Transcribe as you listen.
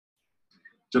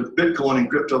to Bitcoin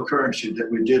and cryptocurrency that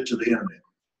we did to the internet.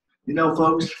 You know,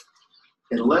 folks,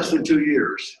 in less than 2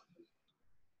 years,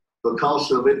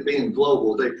 because of it being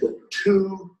global, they put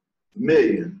 2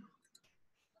 million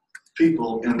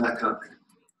people in that country.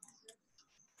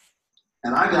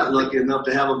 And I got lucky enough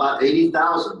to have about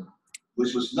 80,000,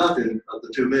 which was nothing of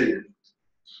the 2 million.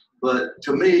 But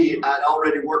to me, I'd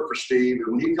already worked for Steve,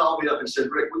 and when he called me up and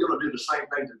said, Rick, we're going to do the same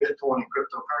thing to Bitcoin and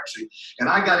cryptocurrency. And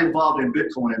I got involved in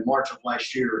Bitcoin in March of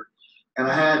last year. And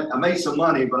I made some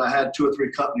money, but I had 2 or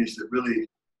 3 companies that really,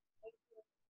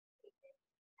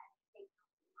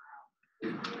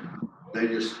 they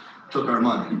just took our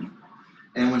money.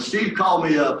 And when Steve called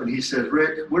me up and he said,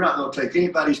 Rick, we're not going to take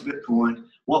anybody's Bitcoin.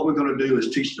 What we're going to do is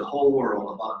teach the whole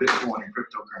world about Bitcoin and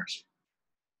cryptocurrency.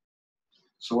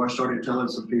 So I started telling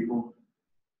some people,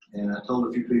 and I told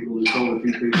a few people who told a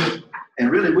few people. And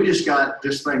really, we just got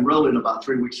this thing rolling about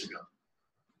 3 weeks ago.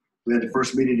 We had the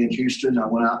first meeting in Houston. I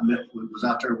went out and was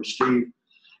out there with Steve.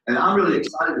 And I'm really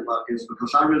excited about this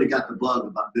because I really got the bug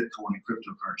about Bitcoin and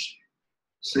cryptocurrency.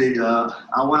 See,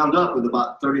 I wound up with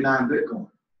about 39 Bitcoin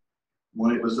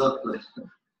when it was up to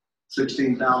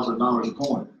 $16,000 a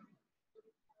coin.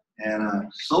 And I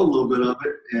sold a little bit of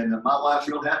it, and my wife's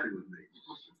real happy with me.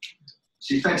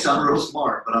 She thinks I'm real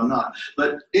smart, but I'm not.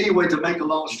 But anyway, to make a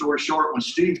long story short, when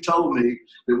Steve told me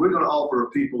that we're going to offer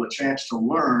people a chance to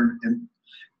learn and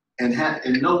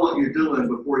know what you're doing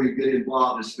before you get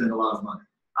involved and spend a lot of money,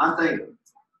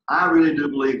 I really do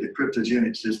believe that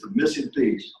cryptogenics is the missing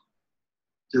piece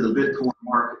to the Bitcoin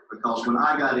market, because when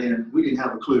I got in, we didn't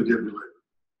have a clue, did we, Lou?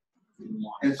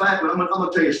 In fact, I'm going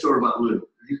to tell you a story about Lou.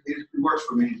 He works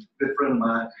for me, he's a good friend of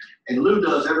mine, and Lou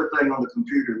does everything on the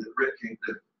computer that Rick can't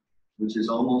do, which is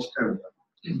almost everything.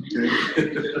 Okay?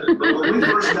 But when we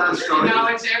first got started, now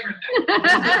it's everything.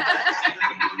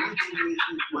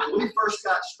 When we first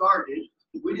got started,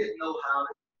 we didn't know how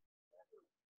to.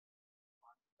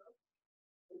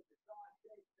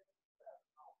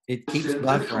 It keeps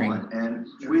buffering. Bitcoin, and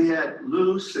we had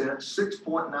Lou sent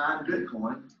 6.9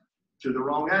 Bitcoin to the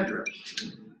wrong address.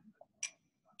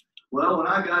 Well, when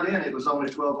I got in, it was only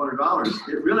 $1,200.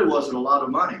 It really wasn't a lot of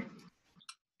money.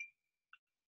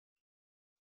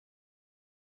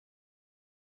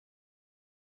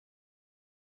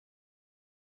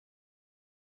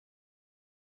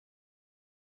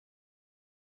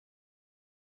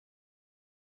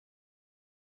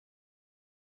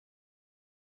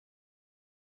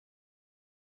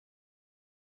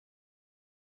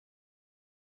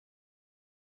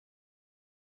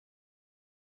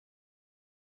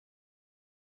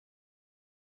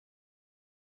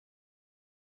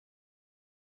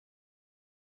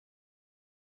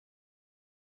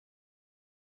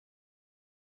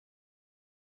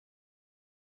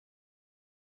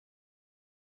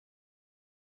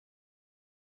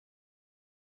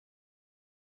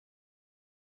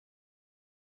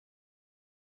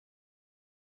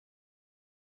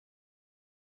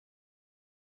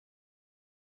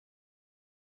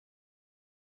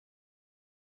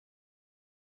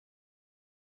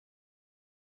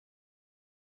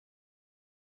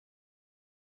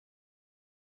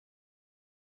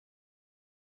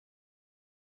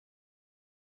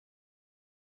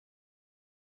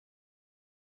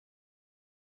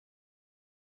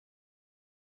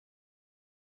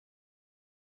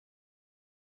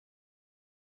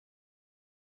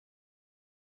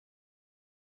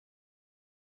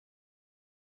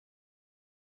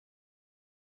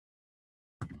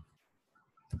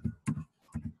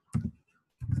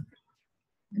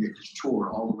 And it just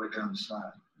tore all the way down the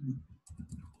side.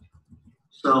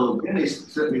 So Benny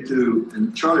sent me to,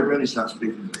 and Charlie Benny's not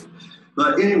speaking to me,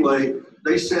 but anyway,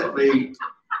 they sent me,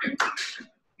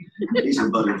 he's a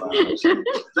buddy of mine.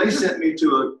 They sent me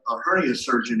to a hernia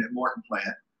surgeon at Morton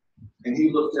Plant, and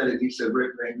he looked at it and he said,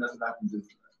 Rick, there ain't nothing I can do for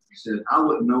that. He said, I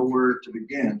wouldn't know where to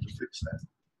begin to fix that.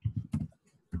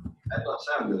 That doesn't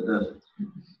sound good, does it?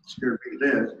 Scared me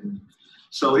to death.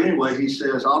 So anyway, he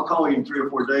says, I'll call you in 3 or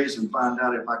 4 days and find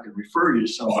out if I can refer you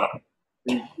to somebody.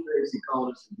 In 2 days, he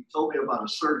called us and he told me about a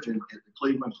surgeon at the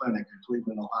Cleveland Clinic in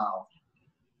Cleveland, Ohio.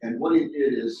 And what he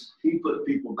did is he put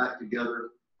people back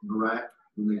together in Iraq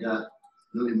when they got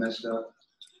really messed up.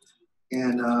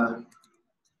 And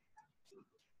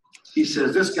he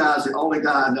says, this guy's the only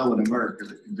guy I know in America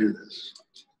that can do this.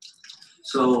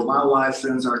 So my wife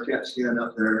sends our CAT scan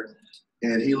up there,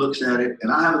 and he looks at it,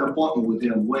 and I have an appointment with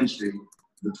him Wednesday,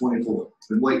 the 24th.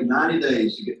 Been waiting 90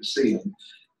 days to get to see him.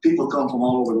 People come from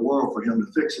all over the world for him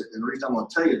to fix it. And the reason I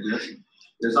want to tell you this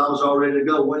is I was all ready to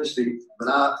go Wednesday, but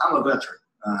I'm a veteran.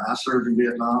 I served in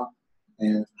Vietnam,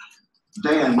 and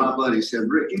Dan, my buddy, said,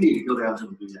 Rick, you need to go down to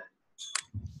the VA.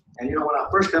 And you know, when I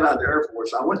first got out of the Air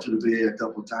Force, I went to the VA a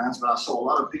couple of times, but I saw a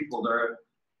lot of people there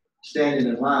standing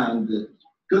in line that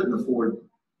couldn't afford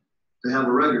to have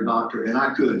a regular doctor, and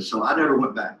I could, so I never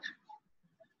went back.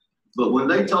 But when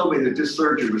they told me that this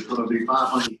surgery was going to be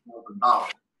 $500,000,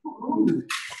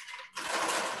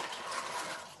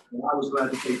 and I was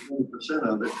glad to take 20%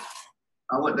 of it,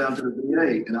 I went down to the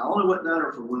VA, and I only went down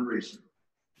there for one reason.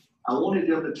 I wanted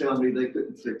them to tell me they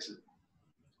couldn't fix it.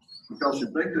 Because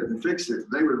if they couldn't fix it,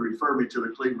 they would refer me to the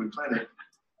Cleveland Clinic,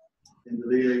 and the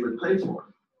VA would pay for it.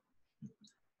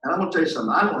 And I'm going to tell you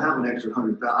something. I don't have an extra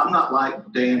 $100,000. I'm not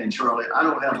like Dan and Charlie. I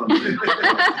don't have an extra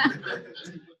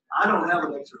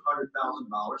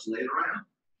 $100,000 laying around.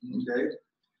 Okay.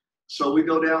 So we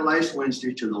go down last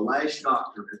Wednesday to the last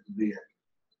doctor at the VA.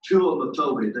 Two of them have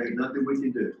told me there ain't nothing we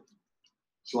can do.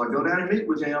 So I go down and meet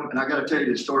with him, and I got to tell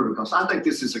you this story because I think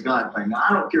this is a God thing. Now,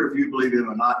 I don't care if you believe him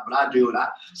or not, but I do it.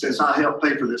 Since I helped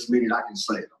pay for this meeting, I can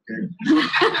say it. Okay.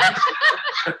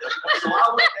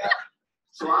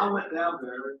 So I went down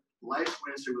there. Last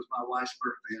Wednesday was my wife's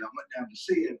birthday, and I went down to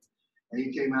see him, and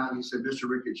he came out and he said, "Mr.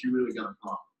 Ricketts, you really got a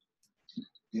problem."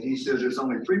 And he says, "There's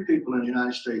only 3 people in the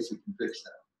United States that can fix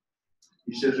that."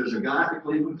 He says, "There's a guy at the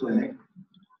Cleveland Clinic,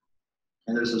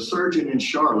 and there's a surgeon in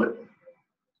Charlotte,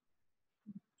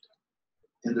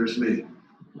 and there's me."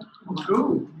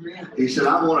 Cool. He said,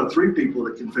 "I'm one of 3 people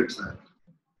that can fix that."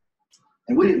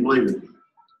 And we didn't believe it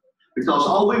because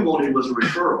all we wanted was a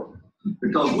referral.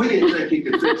 Because we didn't think he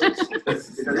could fix it.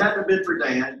 If it hadn't been for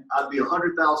Dan, I'd be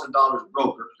 $100,000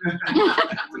 broker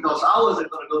because I wasn't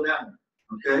going to go down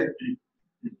there. Okay.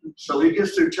 So he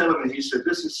gets through telling me, he said,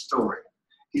 "This is the story."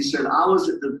 He said, "I was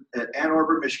at Ann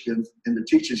Arbor, Michigan in the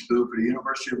teaching school for the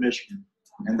University of Michigan.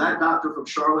 And that doctor from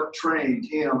Charlotte trained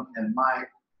him and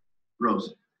Mike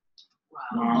Rosen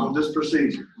on this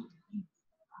procedure."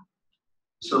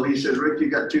 So he says, "Rick,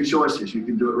 you got 2 choices. You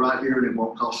can do it right here and it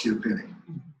won't cost you a penny."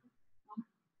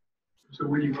 So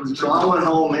I went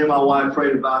home, me and my wife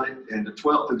prayed about it, and the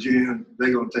 12th of June,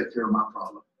 they're going to take care of my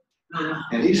problem.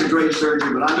 And he's a great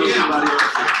surgeon, but I know somebody else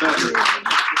is better.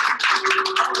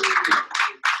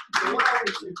 So what you're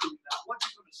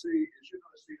going to see is you're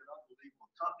going to see an unbelievable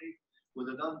company with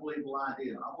an unbelievable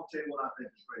idea. I'm going to tell you what I think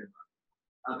is great about it.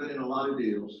 I've been in a lot of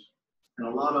deals, and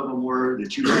a lot of them were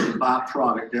that you had to buy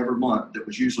product every month that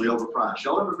was usually overpriced.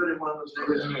 Y'all ever been in one of those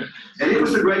deals? And it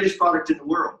was the greatest product in the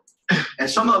world. And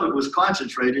some of it was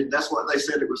concentrated. That's what they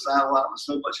said it was. It was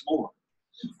so much more.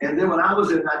 And then when I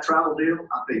was in that travel deal,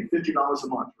 I paid $50 a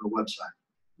month for a website.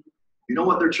 You know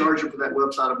what they're charging for that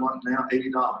website a month now?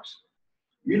 $80.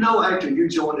 You know, after you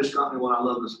join this company, what I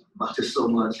love about this so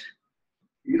much,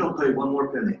 you don't pay one more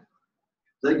penny.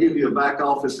 They give you a back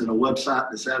office and a website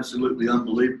that's absolutely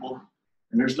unbelievable,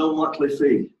 and there's no monthly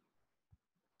fee.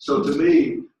 So to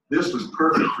me, this was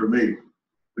perfect for me.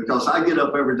 Because I get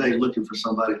up every day looking for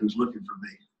somebody who's looking for me.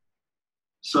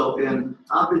 So, and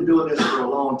I've been doing this for a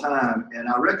long time, and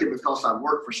I reckon because I've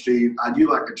worked for Steve, I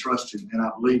knew I could trust him, and I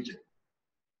believed it.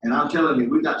 And I'm telling you,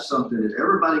 we got something that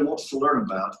everybody wants to learn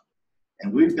about,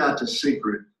 and we've got the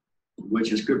secret,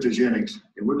 which is cryptogenics,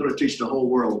 and we're going to teach the whole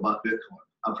world about Bitcoin.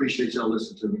 I appreciate y'all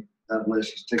listening to me. God bless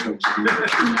you. Take over.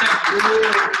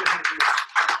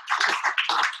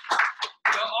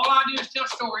 All I do is tell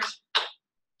stories.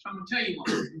 So I'm going to tell you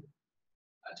one.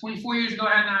 24 years ago,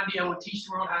 I had an idea. I want to teach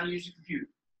the world how to use a computer.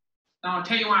 Now, I'll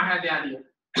tell you why I had the idea.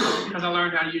 Because I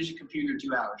learned how to use a computer in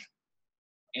 2 hours.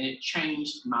 And it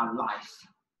changed my life.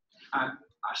 I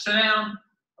sat down.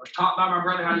 I was taught by my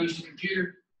brother how to use the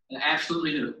computer. And I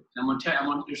absolutely knew it. And I'm going to tell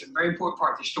you, there's a very important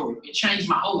part of the story. It changed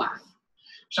my whole life.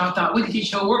 So I thought, we could teach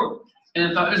the whole world. And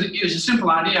I thought it was a simple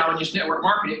idea. I would just network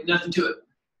market it, nothing to it.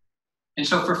 And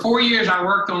so for 4 years, I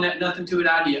worked on that nothing to it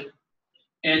idea.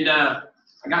 And I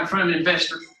got in front of an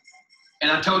investor, and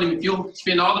I told him, if you'll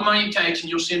spend all the money it takes and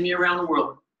you'll send me around the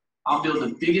world, I'll build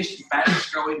the biggest,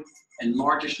 fastest growing, and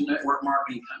largest network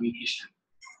marketing company in history.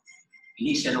 And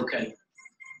he said, okay.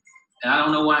 And I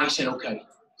don't know why he said okay.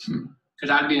 Because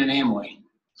I'd been in Amway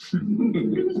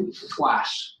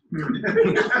twice.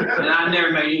 And I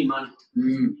never made any money.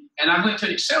 And I went to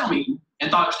an Excel meeting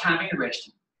and thought it was kind of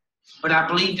interesting. But I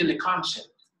believed in the concept.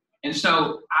 And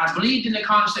so I believed in the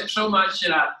concept so much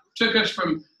that I took us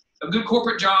from a good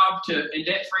corporate job to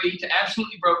debt-free to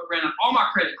absolutely broke, ran on all my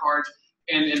credit cards,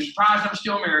 and I'm surprised I'm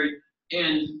still married.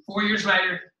 And 4 years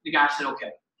later, the guy said,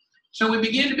 okay. So we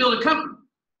began to build a company.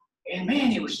 And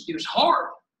man, it was hard.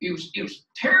 It was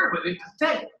terrible. It was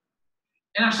pathetic.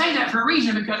 And I say that for a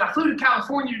reason because I flew to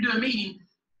California to do a meeting,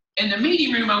 and the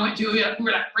meeting room I went to, we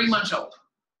were like 3 months old.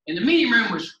 And the meeting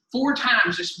room was 4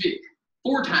 times this big,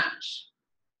 4 times.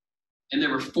 And there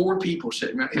were 4 people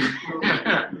sitting right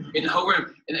there in the whole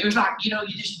room. And it was like, you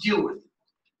just deal with it.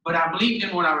 But I believed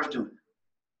in what I was doing.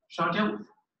 So I dealt with it.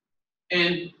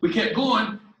 And we kept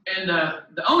going. And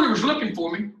the owner was looking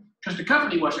for me because the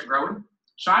company wasn't growing.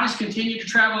 So I just continued to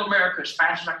travel America as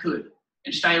fast as I could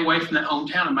and stay away from that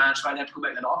hometown of mine so I didn't have to go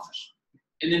back to that office.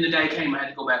 And then the day came I had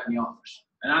to go back in the office.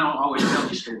 And I don't always tell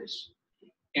these stories.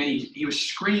 And he was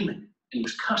screaming and he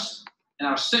was cussing. And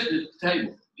I was sitting at the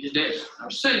table, his desk. I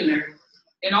was sitting there.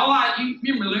 And you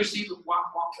remember Lucy,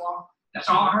 walk, walk, walk? That's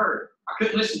all I heard. I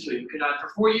couldn't listen to him because for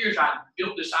 4 years I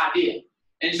built this idea.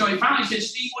 And so he finally said,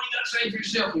 Steve, what do you got to say for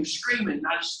yourself? And he was screaming. And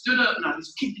I just stood up and I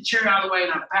just kicked the chair out of the way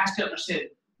and I passed up and I said,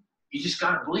 you just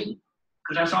got to believe.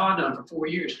 Because that's all I've done for 4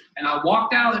 years. And I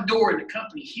walked out of the door and the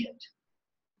company hit.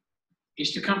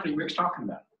 It's the company Rick's talking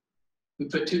about. We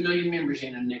put 2 million members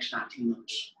in the next 19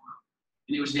 months.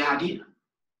 And it was the idea.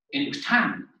 And it was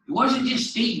timing. It wasn't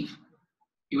just Steve.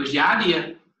 It was the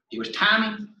idea. It was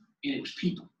timing. And it was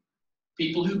people.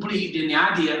 People who believed in the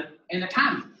idea and the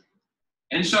timing.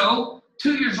 And so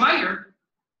 2 years later,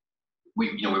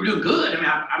 we were doing good. I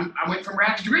mean, I went from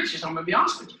rags to riches. I'm going to be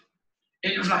honest with you.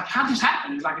 And it was like, how did this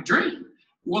happen? It was like a dream.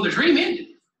 Well, the dream ended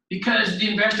because the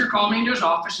investor called me into his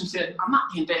office and said, I'm not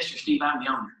the investor, Steve, I'm the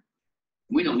owner.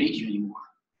 We don't need you anymore.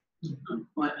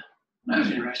 What? That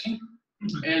was interesting.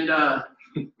 And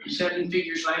 7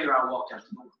 figures later, I walked out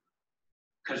the door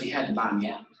because he had to buy me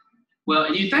out. Well,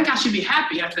 and you'd think I should be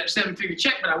happy after that 7-figure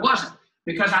check, but I wasn't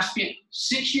because I spent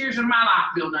 6 years of my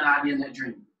life building that idea and that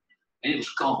dream. And it was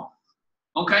gone.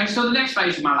 Okay, so the next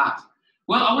phase of my life.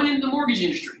 Well, I went into the mortgage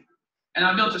industry. And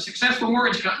I built a successful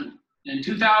mortgage company. In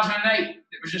 2008,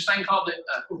 there was this thing called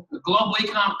the global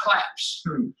economic collapse.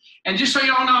 And just so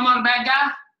you all know, I'm not a bad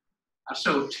guy. I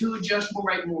sold 2 adjustable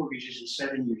rate mortgages in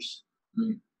 7 years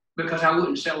because I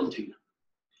wouldn't sell them to you.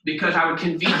 Because I would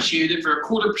convince you that for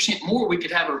 1/4% more, we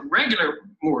could have a regular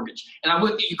mortgage. And I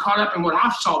wouldn't get you caught up in what I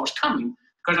saw was coming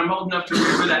because I'm old enough to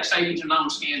remember that savings and loan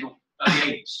scandal of the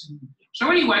 80s.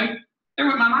 So anyway, there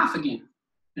went my life again.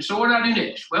 And so what did I do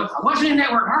next? Well, I wasn't in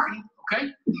network marketing.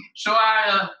 Okay, so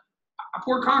I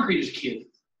poured concrete as a kid.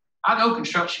 I know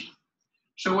construction.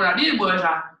 So what I did was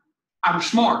I'm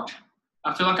smart.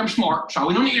 I feel like I'm smart. So I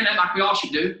went on the internet like we all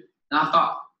should do. And I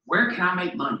thought, where can I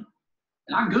make money?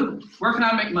 And I Googled, where can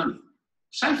I make money?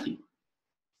 Safety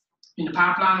in the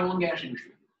pipeline, oil and gas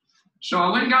industry. So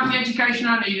I went and got the education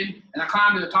I needed, and I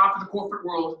climbed to the top of the corporate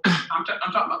world. I'm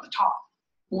talking about the top,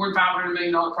 $400 and $500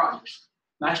 million projects.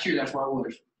 Last year, that's where I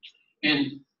was.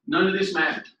 And none of this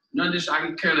mattered. None of this, I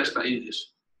could care less about any of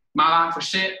this. My life was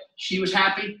set. She was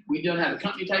happy. We done had a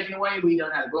company taken away. We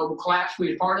done had a global collapse we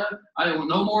were part of. I didn't want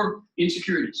no more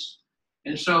insecurities.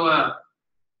 And so I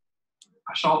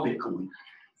saw Bitcoin.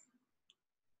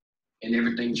 And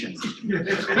everything changed.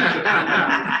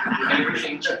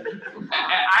 Everything changed.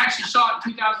 I actually saw it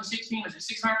in 2016. It was at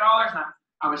 $600. And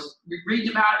I was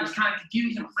reading about it. It was kind of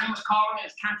confusing. My friend was calling me. It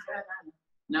was kind of,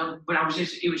 no, but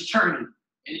it was churning.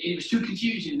 And it was too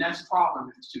confusing, and that's the problem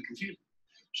if it's too confusing.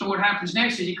 So what happens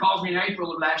next is he calls me in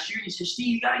April of last year, and he says,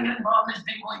 Steve, you got to get involved in this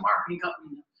Bitcoin marketing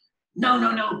company.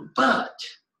 No, but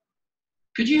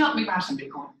could you help me buy some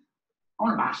Bitcoin? I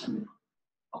want to buy some Bitcoin.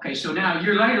 Okay, so now a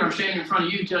year later, I'm standing in front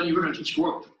of you telling you we're going to teach the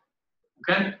world.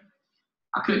 Okay?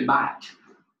 I couldn't buy it,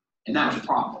 and that was a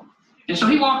problem. And so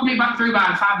he walked me back through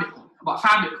buying 5 Bitcoin. I bought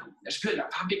 5 Bitcoin. That's good. I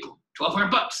bought 5 Bitcoin.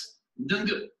 $1,200 bucks. I'm doing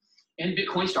good. And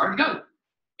Bitcoin started to go.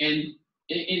 And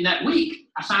in that week,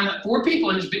 I signed up 4 people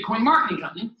in this Bitcoin marketing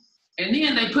company, and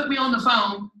then they put me on the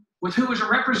phone with who was a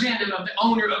representative of the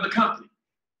owner of the company,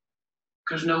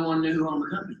 because no one knew who owned the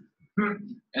company,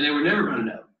 and they were never going to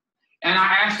know. And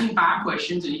I asked him 5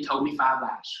 questions, and he told me 5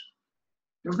 lies.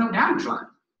 There was no doubt he was lying,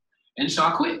 and so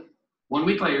I quit. 1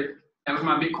 week later, that was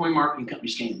my Bitcoin marketing company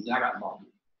scam that I got involved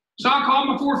in. So I called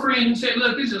my 4 friends and said,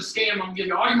 "Look, this is a scam. I'm going to give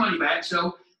you all your money back."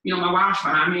 So my wife's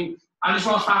behind me. I just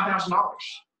lost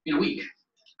 $5,000 in a week.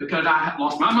 Because I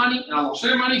lost my money and I lost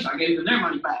their money, so I gave them their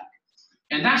money back.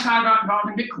 And that's how I got involved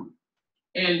in Bitcoin.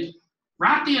 And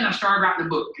right then I started writing a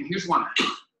book, and here's why.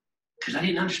 Because I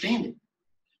didn't understand it.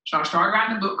 So I started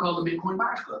writing a book called The Bitcoin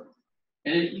Buyers Club.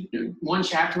 And one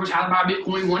chapter was how to buy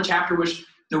Bitcoin, one chapter was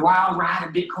the wild ride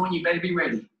of Bitcoin, you better be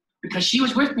ready. Because she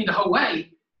was with me the whole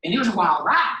way, and it was a wild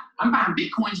ride. I'm buying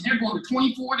Bitcoins, and they're going to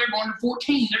 24, they're going to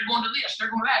 14, they're going to this, they're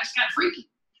going to that. It's kind of freaky.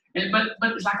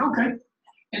 But it's like, okay.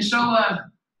 And so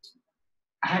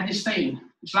I had this thing,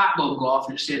 this light bulb go off,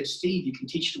 and it said, Steve, you can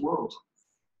teach the world.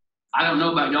 I don't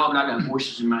know about y'all, but I got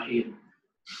voices in my head.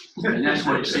 And that's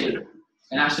what it said.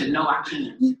 And I said, no, I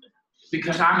can't.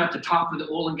 Because I'm at the top of the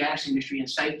oil and gas industry and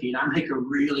safety, and I make a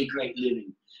really great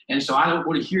living. And so I don't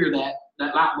want to hear that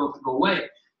light bulb go away.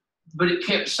 but it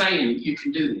kept saying, you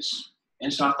can do this.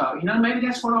 And so I thought, maybe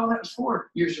that's what all that was for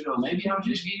years ago. Maybe I was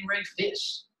just getting ready for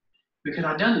this because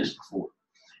I'd done this before.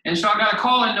 And so I got a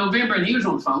call in November, and he was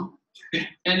on the phone.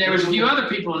 And there was a few other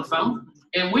people on the phone.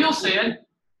 And Will said,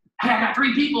 hey, I got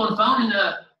 3 people on the phone,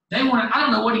 and they want to, I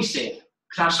don't know what he said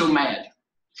because I was so mad.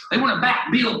 They want to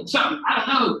back Bill something. I don't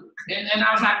know. And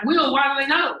I was like, Will, why do they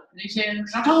know? And he said,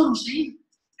 because I told him, Steve,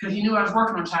 because he knew I was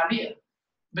working on this idea.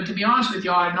 But to be honest with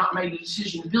you, I had not made the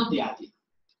decision to build the idea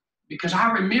because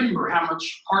I remember how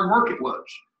much hard work it was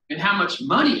and how much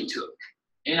money it took.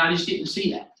 And I just didn't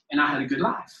see that. And I had a good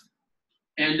life.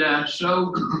 And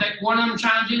so one of them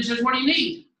chimes in and says, what do you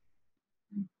need?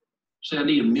 I said, I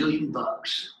need $1 million.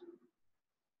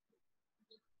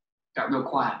 Got real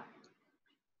quiet.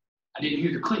 I didn't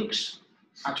hear the clicks.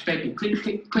 I expected click,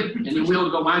 click, click. And then Will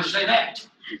would go, why'd you say that?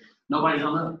 Nobody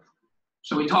hung up.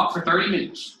 So we talked for 30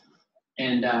 minutes.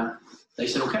 And they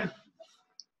said, okay.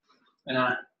 And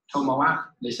I told my wife,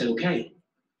 they said, okay.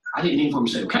 I didn't even for them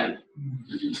to say, okay.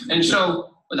 And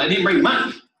so, but they didn't bring the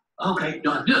money. Okay,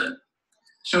 don't have to do it.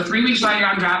 So 3 weeks later,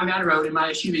 I'm driving down the road in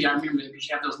my SUV. I remember that because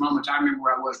you have those moments. I remember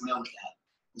where I was when I was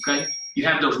that. Okay? You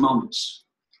have those moments.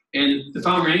 And the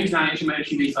phone rings, and I answer my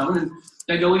SUV phone, and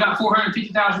they go, we got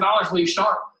 $450,000. Will you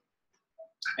start?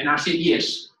 And I said,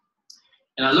 yes.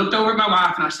 And I looked over at my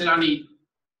wife, and I said, I need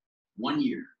 1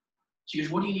 year. She goes,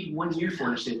 what do you need 1 year for?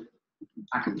 And I said,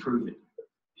 I can prove it.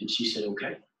 And she said,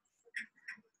 okay.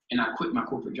 And I quit my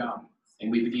corporate job,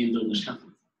 and we began building this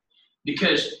company.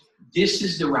 Because this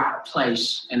is the right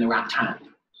place and the right time.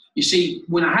 You see,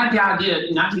 when I had the idea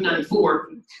in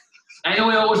 1994,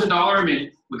 AOL was $1 a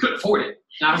minute. We couldn't afford it.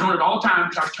 And I was on it all the time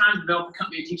because I was trying to develop a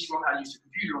company to teach the world how to use the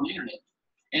computer on the internet.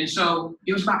 And so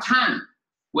it was about time.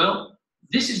 Well,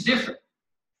 this is different.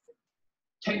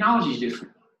 Technology is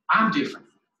different. I'm different.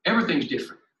 Everything's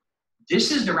different.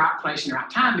 This is the right place and the right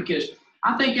time because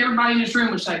I think everybody in this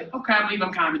room would say, okay, I believe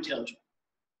I'm kind of intelligent.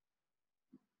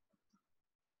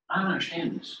 I don't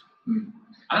understand this.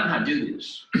 I don't know how to do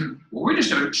this. Well, we're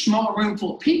just a small room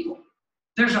full of people.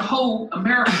 There's a whole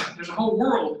America, there's a whole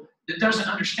world that doesn't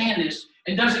understand this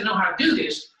and doesn't know how to do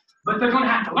this, but they're going to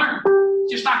have to learn.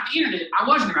 Just like the internet, I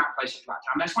was in the right place at the right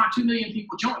time. That's why 2 million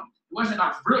people joined. It wasn't that I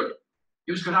was brilliant.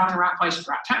 It was because I was in the right place at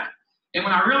the right time. And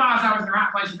when I realized I was in the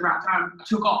right place at the right time, I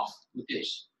took off with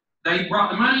this. They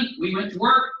brought the money. We went to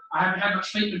work. I haven't had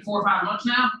much sleep in 4 or 5 months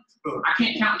now. I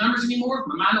can't count numbers anymore.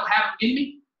 My mind don't have it in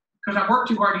me because I worked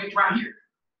too hard to get right here.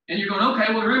 And you're going,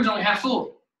 okay, well, the room's only half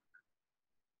full.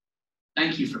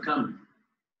 Thank you for coming.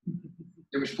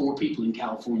 There was 4 people in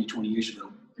California 20 years ago.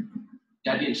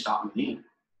 That didn't stop me then.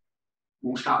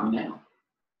 Won't stop me now.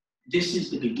 This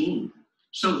is the beginning.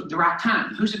 So the right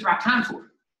time. Who's it the right time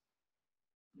for?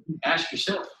 Ask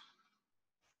yourself.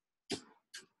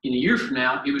 In a year from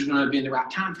now, it was going to have been the right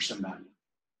time for somebody.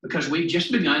 Because we've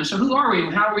just begun. So who are we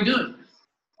and how are we doing?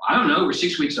 Well, I don't know. We're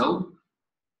 6 weeks old.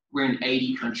 We're in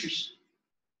 80 countries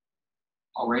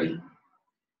already.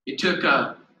 It took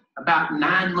about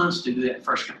 9 months to do that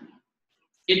first company.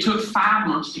 It took 5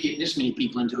 months to get this many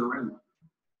people into a room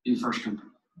in the first company.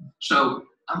 So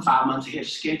I'm 5 months ahead of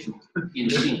schedule in a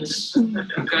sense.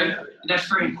 Okay? And that's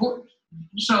very important.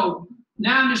 So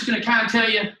now I'm just going to kind of tell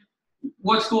you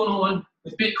what's going on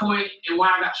with Bitcoin and why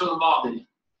I got so involved in it.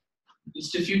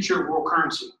 It's the future of world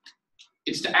currency.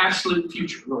 It's the absolute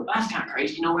future. Well, that's kind of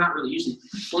crazy. You know, we're not really using it.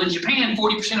 Well, in Japan,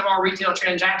 40% of all retail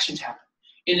transactions happen.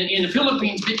 In the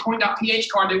Philippines, Bitcoin.ph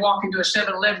card, they walk into a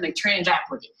 7-Eleven, they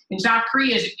transact with it. In South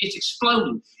Korea, it's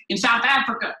exploding. In South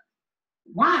Africa,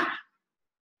 why?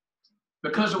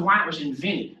 Because of why it was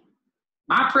invented.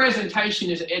 My presentation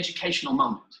is an educational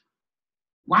moment.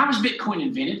 Why was Bitcoin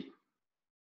invented?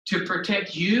 To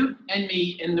protect you and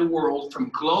me and the world from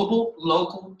global,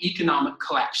 local economic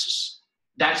collapses.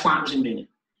 That's why it was invented.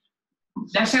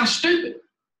 That sounds stupid.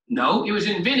 No, it was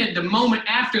invented the moment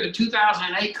after the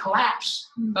 2008 collapse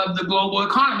of the global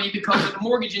economy because of the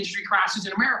mortgage industry crisis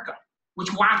in America,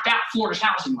 which wiped out Florida's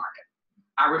housing market.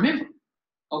 I remember.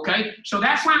 Okay, so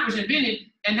that's why it was invented,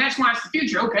 and that's why it's the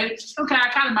future. Okay, I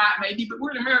kind of buy it maybe, but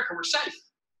we're in America, we're safe.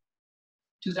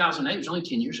 2008 was only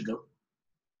 10 years ago.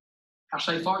 How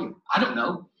safe are you? I don't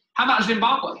know. How about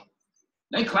Zimbabwe?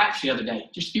 They collapsed the other day.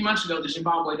 Just a few months ago, the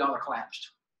Zimbabwe dollar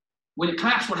collapsed. When it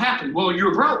collapsed, what happened? Well,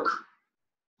 you're broke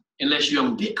unless you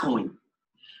own Bitcoin.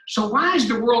 So why is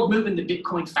the world moving to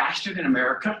Bitcoin faster than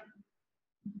America?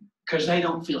 Because they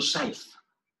don't feel safe,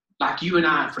 like you and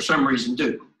I, for some reason,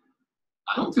 do.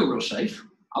 I don't feel real safe.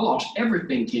 I lost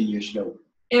everything 10 years ago.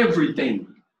 Everything.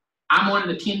 I'm one of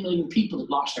the 10 million people that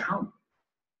lost their home.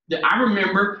 That I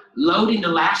remember loading the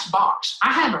last box.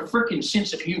 I have a freaking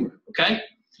sense of humor, okay?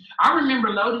 I remember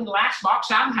loading the last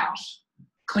box out of the house,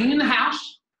 cleaning the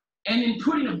house, and then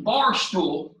putting a bar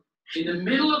stool in the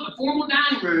middle of the formal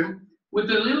dining room with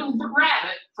a little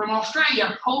rabbit from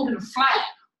Australia holding a flag.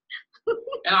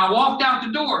 And I walked out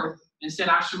the door and said,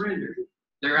 I surrendered.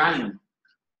 There I am.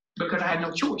 Because I had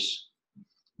no choice.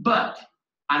 But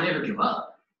I never give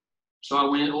up. So I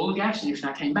went in the oil and gas industry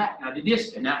and I came back and I did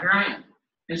this and now here I am.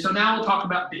 And so now we'll talk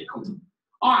about Bitcoin.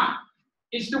 All right.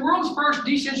 It's the world's first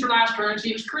decentralized currency.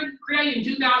 It was created in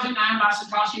 2009 by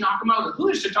Satoshi Nakamoto. Who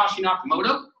is Satoshi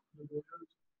Nakamoto?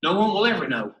 No one will ever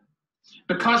know.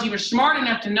 Because he was smart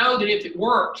enough to know that if it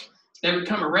worked, they would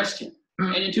come arrest him.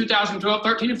 And in 2012,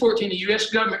 13, and 14, the U.S.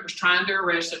 government was trying to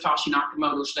arrest Satoshi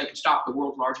Nakamoto so they could stop the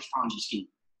world's largest Ponzi scheme.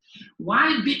 Why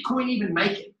did Bitcoin even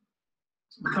make it?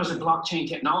 Because of blockchain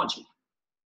technology.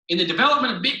 In the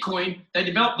development of Bitcoin, they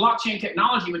developed blockchain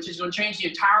technology, which is going to change the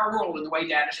entire world in the way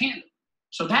data is handled.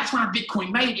 So that's why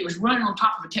Bitcoin made it. It was running on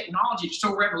top of a technology that's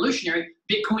so revolutionary,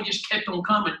 Bitcoin just kept on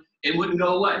coming and wouldn't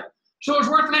go away. So it was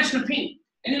worth less than a penny.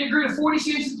 And then it grew to 40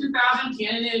 cents in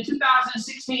 2010, and then in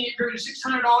 2016, it grew to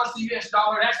 $600 to the US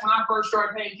dollar. That's when I first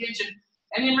started paying attention.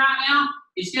 And then right now,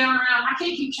 it's down around, I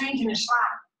can't keep changing this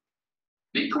slide.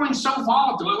 Bitcoin's so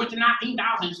volatile, it went to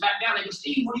 19,000, it's back down. They go,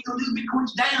 Steve, what are you going to do?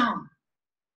 Bitcoin's down.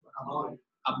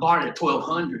 I bought it at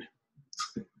 1,200.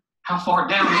 How far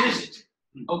down is it?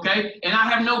 Okay, and I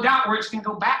have no doubt where it's going to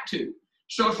go back to.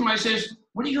 So if somebody says,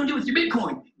 what are you going to do with your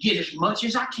Bitcoin? Get as much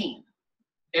as I can,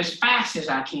 as fast as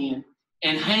I can,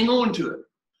 and hang on to it.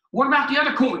 What about the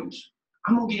other coins?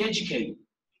 I'm going to get educated,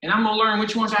 and I'm going to learn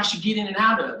which ones I should get in and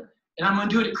out of, and I'm going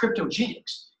to do it at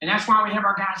Cryptogenics. And that's why we have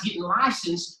our guys getting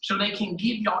licensed so they can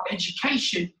give y'all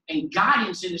education and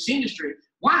guidance in this industry.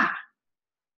 Why?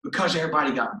 Because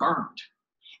everybody got burned.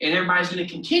 And everybody's going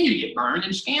to continue to get burned,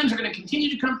 and scams are going to continue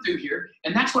to come through here,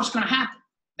 and that's what's going to happen.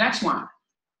 That's why.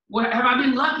 What, have I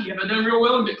been lucky? Have I done real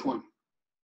well in Bitcoin?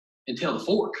 Until the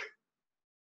fork.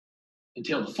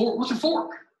 Until the fork. What's a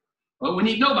fork? Well, we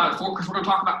need to know about a fork because we're going to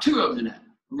talk about two of them tonight.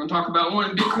 We're going to talk about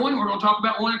one in Bitcoin, and we're going to talk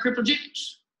about one in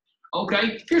Cryptogenics.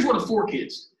 Okay, here's what a fork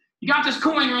is. You got this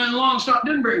coin running along, it's not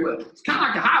doing very well. It's kind of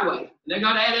like a highway. They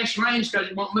got to add extra lanes because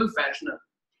it won't move fast enough.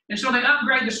 And so they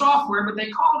upgrade the software, but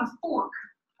they call it a fork.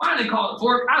 Why do they call it a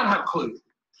fork? I don't have a clue.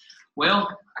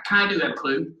 Well, I kind of do have a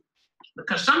clue.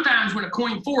 Because sometimes when a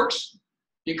coin forks,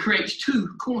 it creates two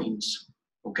coins.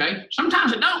 Okay?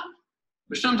 Sometimes it don't.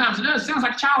 But sometimes it does. It sounds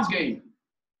like a child's game.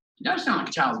 It does sound like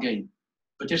a child's game.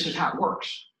 But this is how it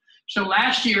works. So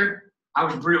last year, I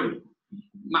was brilliant.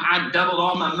 I doubled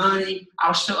all my money. I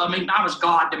was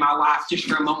God to my wife just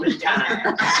for a moment in time.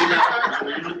 You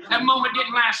know? That moment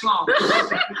didn't last long. Okay,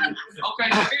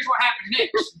 so here's what happened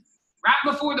next.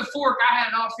 Right before the fork, I had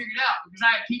it all figured out because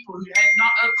I had people who had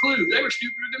not a clue. They were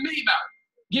stupider than me about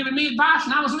it, giving me advice,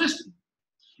 and I was listening.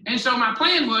 And so my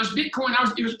plan was Bitcoin.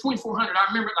 It was 2,400. I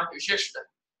remember it like it was yesterday.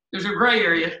 There's a gray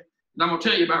area that I'm going to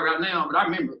tell you about right now, but I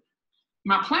remember it.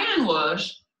 My plan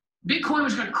was Bitcoin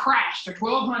was going to crash to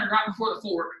 1,200 right before the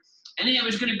fork, and then it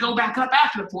was going to go back up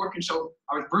after the fork. And so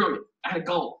I was brilliant. I had a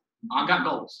goal. I got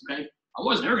goals. Okay, I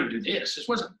wasn't ever going to do this. This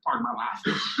wasn't part of my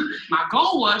life. My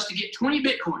goal was to get 20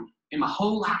 Bitcoin in my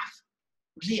whole life.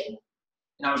 That was it.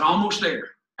 And I was almost there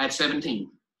at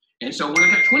 17. And so when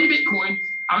I got 20 Bitcoin,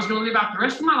 I was going to live out the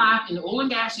rest of my life in the oil and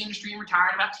gas industry and retire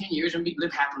in about 10 years and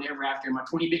live happily ever after. And my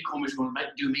 20 Bitcoin was going to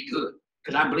do me good.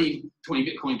 Because I believe 20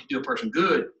 Bitcoin could do a person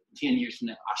good 10 years from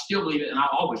now. I still believe it, and I'll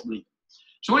always believe it.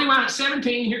 So anyway, at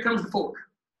 17, here comes the fork.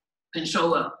 And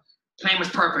so plan was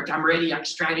perfect. I'm ready. I got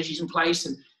strategies in place,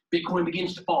 and Bitcoin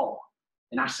begins to fall.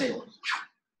 And I sell.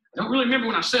 I don't really remember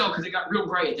when I sell because it got real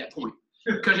gray at that point.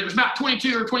 Because it was about 22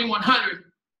 or 2,100,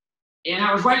 and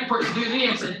I was waiting for it to do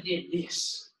this, and it did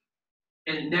this.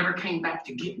 And it never came back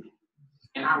to get me.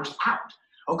 And I was out.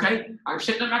 Okay? I was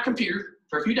sitting at my computer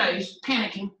for a few days,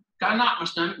 panicking, got a knot in my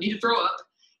stomach, need to throw up.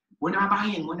 When do I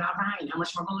buy in? When do I buy in? How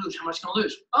much am I going to lose? How much am I going to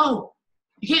lose? Oh,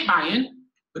 you can't buy in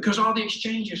because all the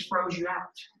exchanges froze you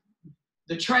out.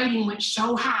 The trading went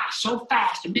so high, so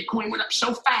fast, and Bitcoin went up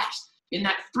so fast in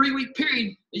that 3-week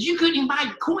period that you couldn't even buy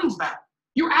your coins back.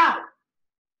 You're out.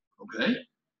 Okay.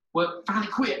 Well, finally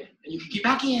quit, and you can get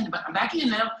back in, but I'm back in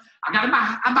now. I got to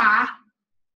buy. I buy.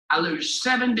 I lose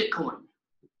 7 Bitcoin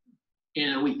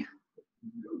in a week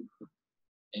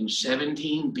and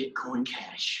 17 Bitcoin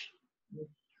cash.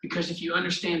 Because if you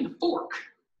understand the fork,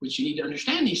 which you need to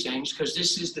understand these things because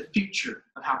this is the future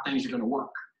of how things are going to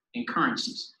work in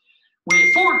currencies. When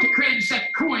it forked, it created a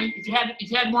second coin.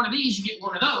 If you had one of these, you get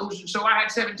one of those. And so I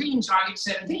had 17, so I get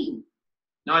 17.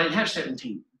 No, I didn't have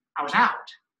 17. I was out.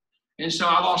 And so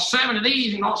I lost 7 of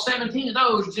these and lost 17 of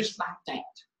those just like that.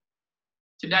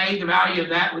 Today, the value of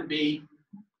that would be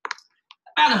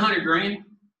about 100 grand.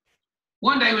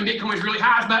 One day when Bitcoin was really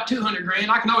high, it's about 200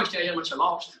 grand. I can always tell you how much I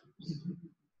lost.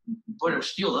 But it was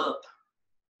still up.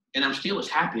 And I'm still as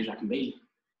happy as I can be.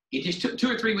 It just took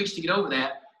 2 or 3 weeks to get over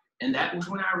that. And that was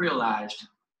when I realized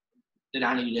that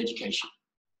I needed education.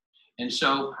 And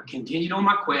so I continued on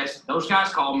my quest. Those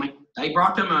guys called me. They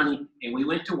brought the money, and we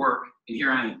went to work. And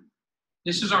here I am.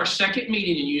 This is our second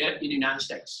meeting in the United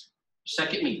States.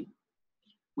 Second meeting.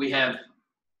 We have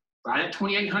right at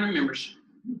 2,800 members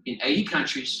in 80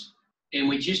 countries. And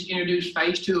we just introduced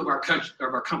phase 2 of our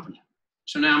company.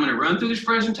 So now I'm going to run through this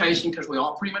presentation because we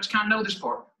all pretty much kind of know this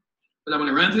part. But I'm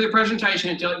going to run through the presentation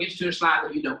until it gets to a slide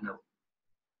that you don't know.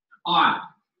 All right.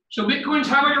 So Bitcoin's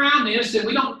hovering around this, and do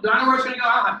I know where it's going to go?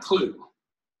 I don't have a clue.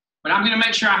 But I'm going to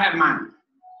make sure I have mine.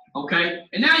 Okay?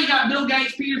 And now you got Bill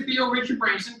Gates, Peter Thiel, Richard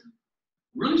Branson.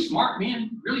 Really smart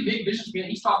men, really big businessmen.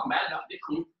 He's talking bad about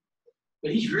Bitcoin.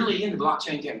 But he's really into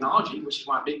blockchain technology, which is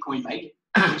why Bitcoin made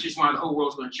it, which is why the whole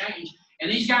world's going to change. And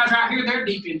these guys right here, they're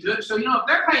deep into it. So, if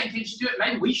they're paying attention to it,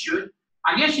 maybe we should.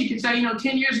 I guess you could say,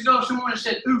 10 years ago, if someone had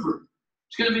said Uber,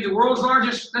 it's going to be the world's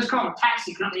largest, let's call it a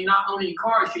taxi company, not owning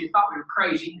cars, you thought we were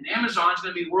crazy. And Amazon's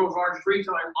going to be the world's largest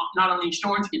retailer, not owning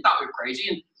stores, you thought we were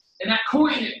crazy. And that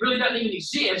coin that really doesn't even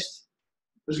exist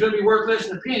was going to be worth less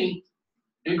than a penny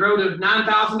and grow to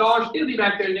 $9,000. It'll be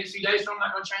back there in the next few days, so I'm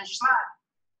not going to change the slide.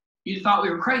 You thought we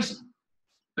were crazy.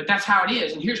 But that's how it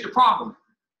is. And here's the problem.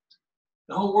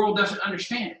 The whole world doesn't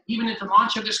understand it. Even at the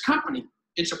launch of this company,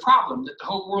 it's a problem that the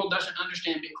whole world doesn't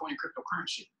understand Bitcoin and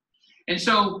cryptocurrency. And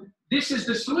so this is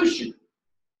the solution,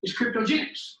 is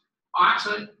cryptogenics. All right,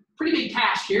 so pretty big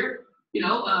task here.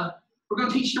 We're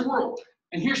going to teach the world.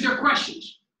 And here's their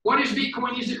questions. What is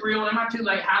Bitcoin? Is it real? Am I too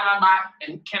late? How do I buy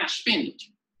it? And can I spend it?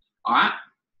 All right.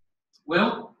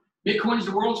 Well, Bitcoin is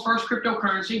the world's first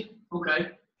cryptocurrency.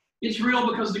 Okay. It's real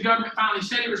because the government finally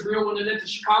said it was real when they let the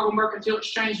Chicago Mercantile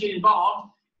Exchange get involved.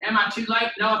 Am I too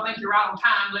late? No, I think you're right on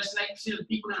time. Less than 8% of the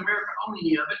people in America own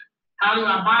any of it. How do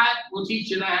I buy it? We'll teach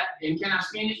you that. And can I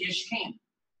spend it? Yes, you can.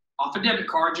 Off a debit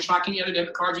card, just like any other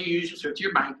debit card you use, so to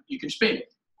your bank, you can spend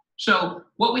it. So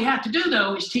what we have to do,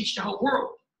 though, is teach the whole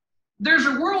world. There's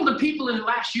a world of people in the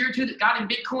last year or two that got in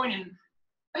Bitcoin, and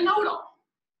they know it all.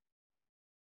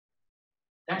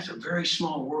 That's a very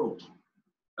small world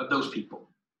of those people.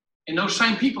 And those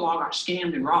same people all got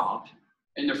scammed and robbed,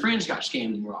 and their friends got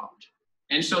scammed and robbed.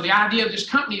 And so the idea of this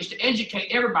company is to educate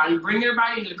everybody, bring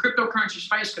everybody into the cryptocurrency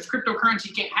space, because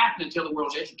cryptocurrency can't happen until the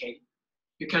world's educated,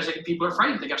 because people are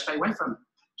afraid. They got to stay away from it.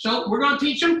 So we're going to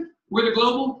teach them. We're the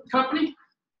global company.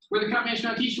 We're the company that's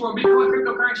going to teach you what Bitcoin,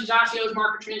 cryptocurrencies, ICOs,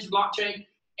 market trends, blockchain.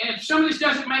 And if some of this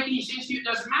doesn't make any sense to you, it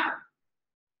doesn't matter,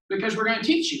 because we're going to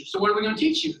teach you. So what are we going to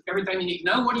teach you? Everything you need to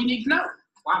know. What do you need to know?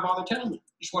 Why bother telling you?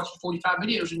 Just watch the 45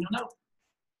 videos and you'll know.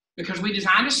 Because we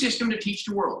designed a system to teach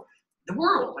the world. The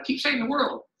world. I keep saying the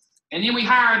world. And then we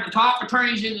hired the top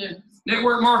attorneys in the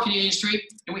network marketing industry,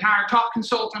 and we hired top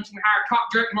consultants, and we hired top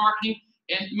direct marketing,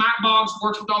 and Mike Boggs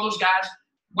works with all those guys.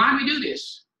 Why do we do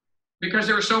this? Because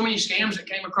there were so many scams that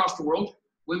came across the world.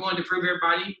 We wanted to prove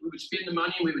everybody we would spend the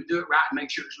money and we would do it right and make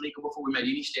sure it was legal before we made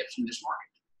any steps in this market.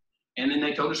 And then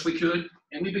they told us we could,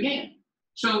 and we began.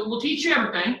 So we'll teach you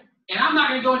everything. And I'm not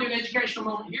going to go into an educational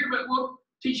moment here, but we'll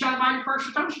teach you how to buy your first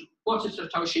Satoshi. What's a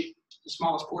Satoshi? The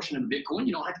smallest portion of Bitcoin.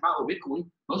 You don't have to buy a Bitcoin.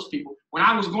 Most people, when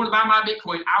I was going to buy my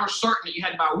Bitcoin, I was certain that you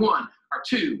had to buy 1 or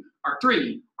 2 or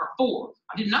 3 or 4.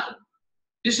 I didn't know.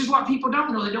 This is what people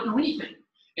don't know. They don't know anything.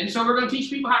 And so we're going to teach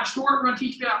people how to store it. We're going to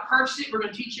teach you how to purchase it. We're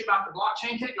going to teach you about the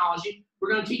blockchain technology.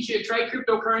 We're going to teach you to trade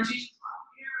cryptocurrencies.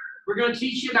 We're going to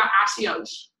teach you about ICOs,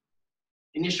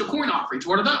 initial coin offerings.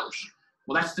 What are those?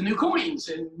 Well, that's the new coins.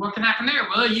 And what can happen there?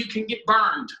 Well, you can get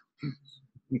burned.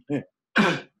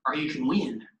 Or you can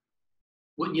win.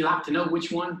 Wouldn't you like to know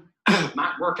which one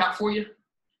might work out for you?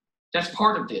 That's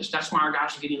part of this. That's why our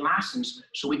guys are getting licensed,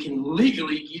 so we can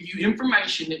legally give you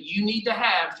information that you need to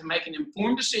have to make an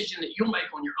informed decision that you'll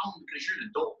make on your own because you're an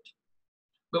adult.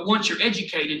 But once you're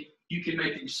educated, you can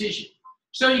make a decision.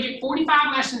 So you get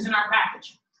 45 lessons in our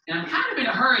package. And I'm kind of in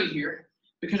a hurry here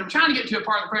because I'm trying to get to a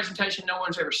part of the presentation no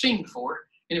one's ever seen before.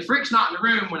 And if Rick's not in the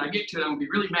room when I get to it, I'm going to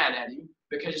be really mad at him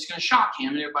because it's going to shock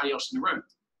him and everybody else in the room.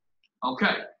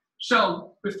 Okay.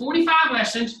 So with 45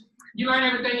 lessons, you learn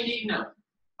everything you need to know.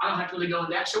 I don't have to really go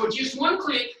into that. So with just one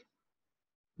click,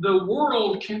 the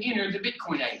world can enter the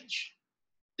Bitcoin age.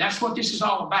 That's what this is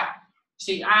all about.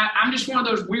 See, I'm just one of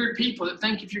those weird people that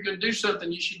think if you're going to do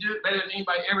something, you should do it better than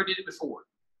anybody ever did it before.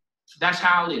 That's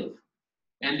how I live.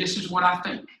 And this is what I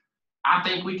think. I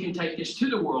think we can take this to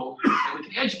the world and we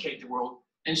can educate the world.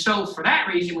 And so for that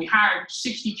reason, we hired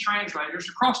 60 translators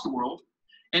across the world.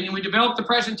 And then we developed the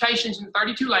presentations in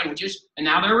 32 languages, and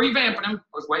now they're revamping them.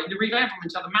 I was waiting to revamp them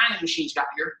until the mining machines got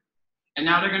here. And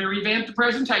now they're going to revamp the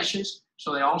presentations,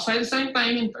 so they all say the same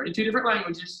thing in 32 different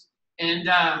languages. And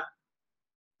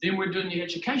then we're doing the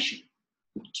education.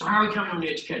 So how are we coming on the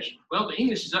education? Well, the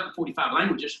English is up in 45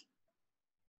 languages.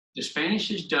 The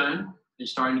Spanish is done and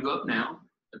starting to go up now.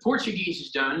 The Portuguese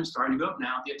is done and starting to go up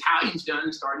now. The Italian's done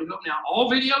and starting to go up now. All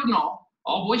videoed and all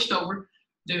voiced over.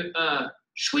 The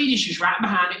Swedish is right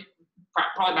behind it.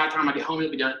 Probably by the time I get home,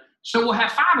 it'll be done. So we'll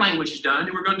have 5 languages done,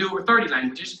 and we're going to do over 30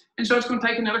 languages. And so it's going to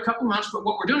take another couple months, but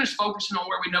what we're doing is focusing on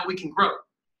where we know we can grow.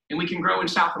 And we can grow in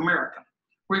South America.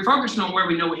 We're focusing on where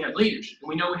we know we have leaders. And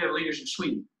we know we have leaders in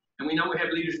Sweden. And we know we have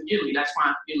leaders in Italy. That's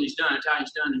why Italy's done,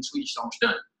 Italian's done, and Swedish is almost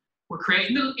done. We're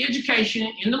creating the education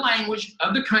in the language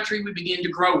of the country we begin to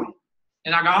grow in.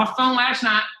 And I got off the phone last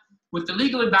night with the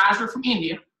legal advisor from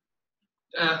India.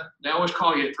 They always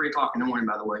call you at 3 o'clock in the morning,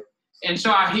 by the way. And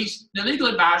so he's the legal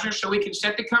advisor, so we can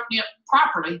set the company up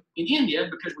properly in India,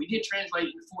 because we did translate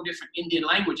it into 4 different Indian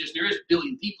languages. There is 1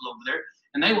 billion people over there,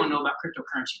 and they want to know about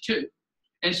cryptocurrency too.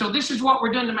 And so this is what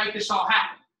we're doing to make this all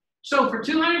happen. So for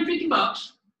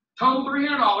 $250, total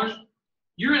 $300,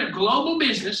 you're in a global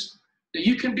business that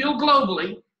you can build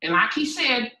globally. And like he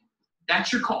said,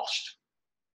 that's your cost.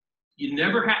 You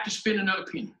never have to spend another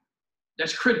penny.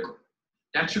 That's critical.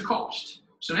 That's your cost.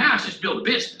 So now it's just build a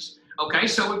business. Okay,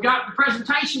 so we've got the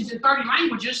presentations in 30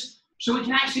 languages, so we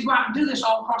can actually go out and do this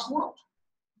all across the world.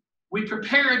 We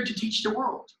prepared to teach the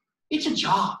world. It's a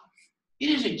job. It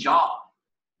is a job.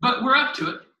 But we're up to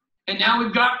it. And now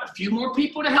we've got a few more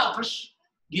people to help us,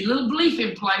 get a little belief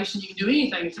in place, and you can do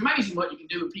anything. It's amazing what you can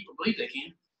do when people believe they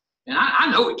can. And I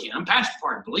know it can. I'm past the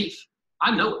part of belief.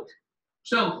 I know it.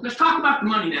 So let's talk about the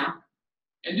money now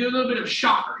and do a little bit of a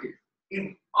shocker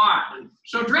here. All right.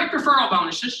 So direct referral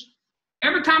bonuses.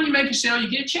 Every time you make a sale, you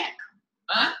get a check.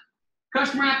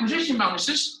 Customer acquisition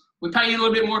bonuses. We pay you a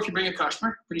little bit more if you bring a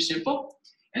customer. Pretty simple.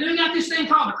 And then we got this thing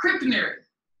called the Kryptonary.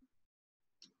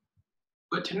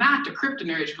 But tonight, the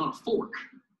Kryptonary is going to fork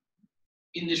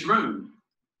in this room.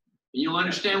 And you'll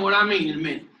understand what I mean in a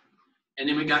minute. And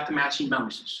then we got the matching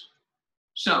bonuses.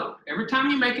 So every time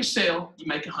you make a sale, you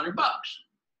make $100.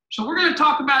 So we're going to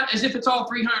talk about it as if it's all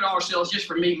 $300 sales just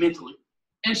for me mentally.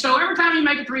 And so every time you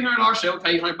make a $300 sale, we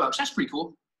pay you $100. That's pretty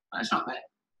cool. That's not bad.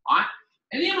 All right.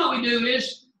 And then what we do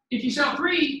is, if you sell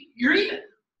 3, you're even,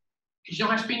 because you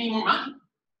don't have to spend any more money.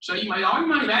 So you made all your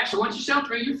money back. So once you sell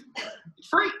 3, it's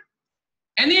free.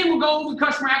 And then we'll go over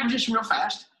customer acquisition real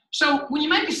fast. So when you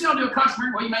make a sale to a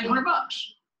customer, well, you made $100.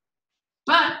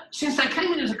 But since they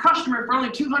came in as a customer for only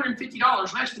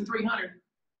 $250, less than $300,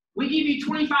 we give you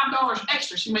 $25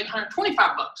 extra, so you made $125.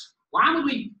 Why would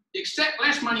we accept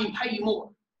less money and pay you more?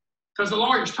 Because the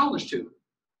lawyers told us to.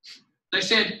 They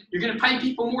said, you're going to pay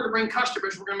people more to bring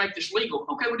customers. We're going to make this legal.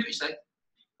 Okay, what do you say?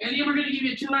 And then we're going to give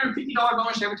you a $250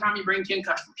 bonus every time you bring 10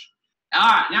 customers. All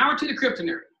right, now we're to the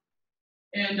Kryptonary.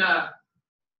 And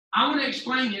I want to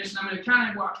explain this, and I'm going to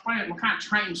kind of explain it. We'll kind of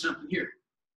train something here.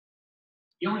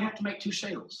 You only have to make 2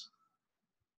 sales.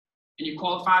 And you're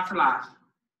qualified for life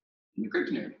in the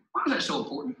Kryptonary. Why is that so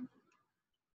important?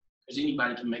 Because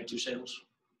anybody can make 2 sales.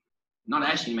 I'm not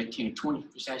asking you to make 10 or 20,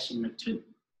 just asking you to make 2.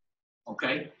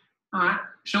 Okay? All right.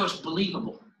 So it's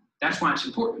believable. That's why it's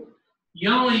important.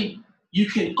 You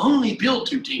can only build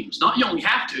 2 teams. Not you only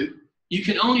have to. You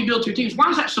can only build 2 teams.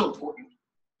 Why is that so important?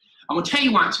 I'm going to tell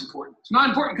you why it's important. It's not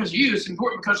important because of you. It's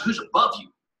important because of who's above you.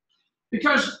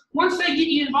 Because once they get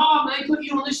you involved, they put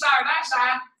you on this side or that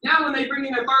side, now when they bring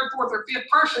in their 3rd, 4th, or 5th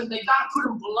person, they've got to put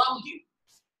them below you.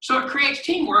 So it creates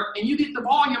teamwork, and you get the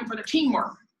volume for the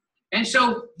teamwork. And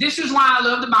so this is why I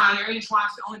love the binary. It's why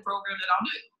it's the only program that I'll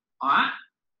do. All right?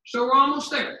 So we're almost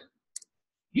there.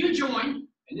 You join,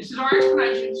 and this is our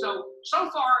explanation. So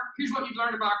far, here's what you've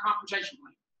learned about our compensation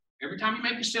plan. Every time you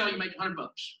make a sale, you make $100.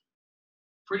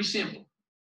 Pretty simple.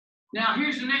 Now,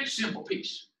 here's the next simple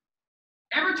piece.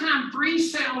 Every time 3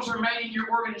 sales are made in your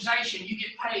organization, you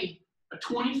get paid a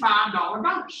 $25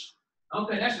 bonus.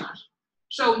 Okay, that's nice.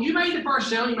 So you made the first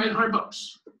sale, you made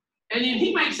 $100. And then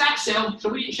he makes that sale, so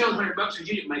we didn't show the $100 because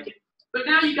you didn't make it. But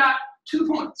now you got 2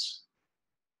 points.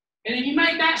 And then you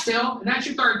make that sale, and that's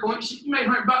your 3rd point. So you made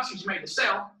 $100 because you made the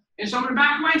sale. And so I'm going to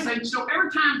back away and say, so every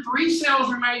time 3 sales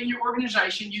are made in your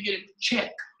organization, you get a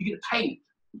check. You get a payment.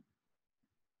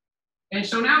 And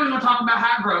so now we're going to talk about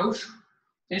how it grows.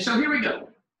 And so here we go.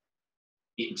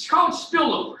 It's called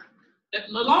spillover. The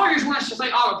lawyers want us to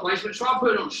say auto placement, so I'll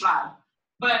put it on the slide.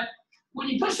 But when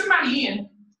you put somebody in,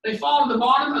 they fall to the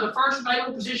bottom of the first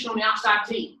available position on the outside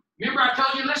team. Remember I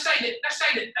told you, let's say that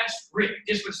that's Rick,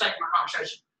 just for the sake of my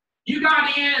conversation. You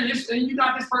got in, and you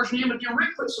got this person in, but then Rick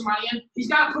put somebody in. He's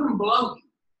got to put them below you.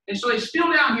 And so he's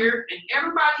still down here, and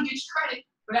everybody gets credit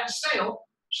for that sale,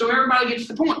 so everybody gets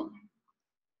the point.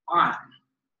 All right.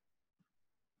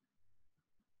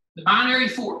 The binary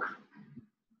fork.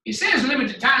 It says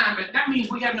limited time, but that means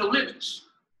we have no limits.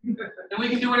 And we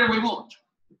can do whatever we want.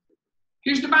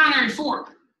 Here's the binary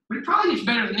fork. But it probably gets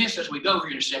better than this as we go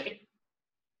here in a second.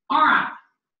 All right.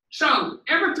 So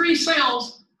every 3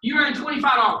 sales, you earn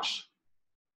 $25.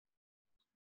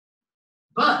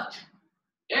 But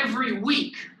every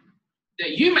week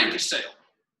that you make a sale,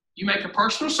 you make a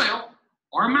personal sale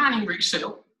or a mining rig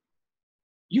sale,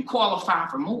 you qualify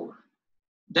for more.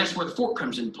 That's where the fork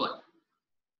comes into play.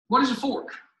 What is a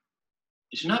fork?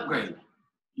 It's an upgrade.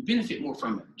 You benefit more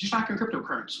from it, just like in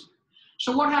cryptocurrency.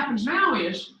 So what happens now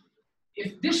is,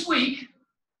 if this week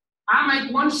I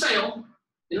make 1 sale,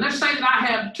 and let's say that I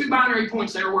have 2 binary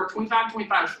points that are worth 25,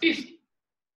 25 is 50.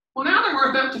 Well, now they're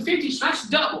worth up to 50, so that's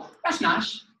double. That's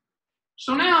nice.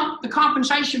 So now the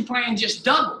compensation plan just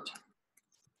doubled.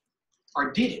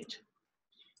 Or did it?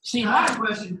 See, I have a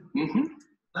question. Mm-hmm.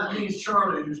 That means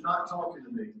Charlie, who's not talking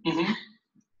to me. Mm-hmm.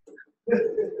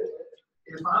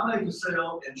 If I make a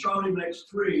sale and Charlie makes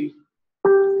 3,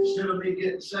 instead of me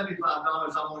getting $75,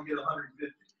 I'm gonna get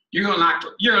 $150. You're gonna like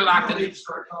the You're gonna like the next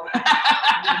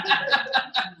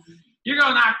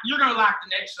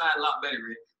slide a lot better,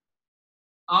 Rick.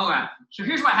 All right. So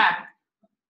here's what happened.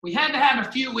 We had to have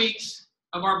a few weeks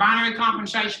of our binary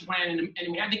compensation plan,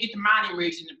 and we had to get the mining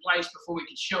rigs into place before we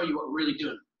could show you what we're really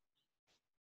doing.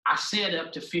 I said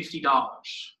up to $50.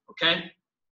 Okay?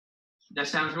 That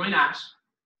sounds really nice.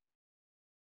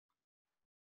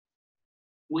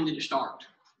 When did it start?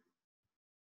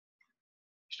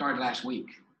 It started last week.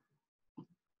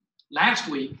 Last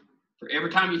week, for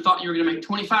every time you thought you were going to make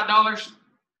 $25,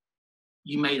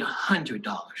 you made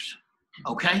 $100.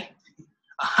 Okay?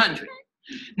 100.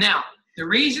 Now, the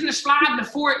reason the slide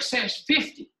before it says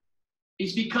 50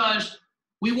 is because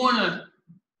we want to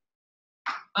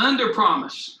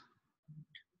under-promise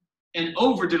and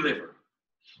over-deliver.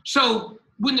 So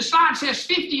when the slide says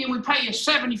 50 and we pay you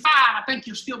 75, I think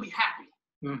you'll still be happy.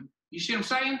 You see what I'm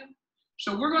saying?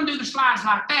 So we're going to do the slides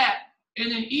like that,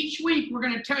 and then each week we're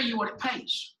going to tell you what it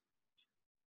pays.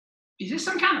 Is this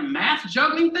some kind of math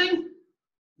juggling thing?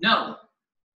 No.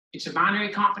 It's a binary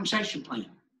compensation plan.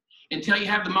 Until you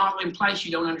have the model in place,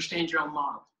 you don't understand your own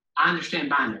model. I understand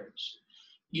binaries.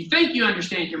 You think you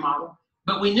understand your model,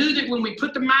 but we knew that when we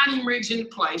put the mining rigs into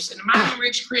place, and the mining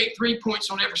rigs create 3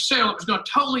 points on every sale, it was going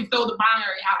to totally throw the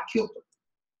binary out of kilter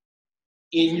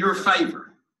in your favor.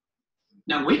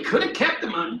 Now, we could have kept the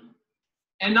money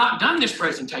and not done this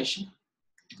presentation,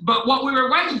 but what we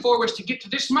were waiting for was to get to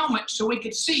this moment so we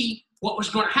could see what was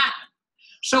going to happen.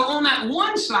 So on that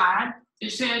one slide,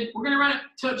 it said, we're going to run it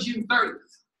till June 30th.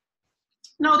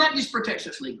 No, that just protects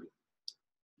us legally.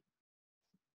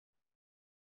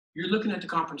 You're looking at the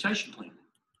compensation plan.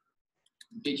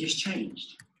 It just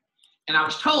changed. And I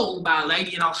was told by a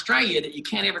lady in Australia that you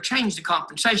can't ever change the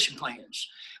compensation plans.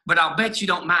 But I'll bet you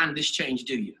don't mind this change,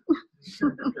 do you?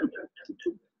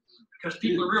 Because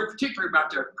people are real particular about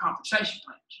their compensation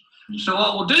plans. So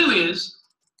what we'll do is,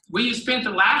 we spent the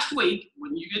last week,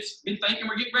 when you've been thinking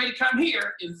we're getting ready to come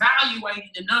here, evaluating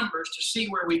the numbers to see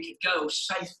where we could go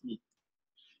safely.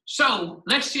 So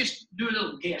let's just do a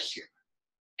little guess here.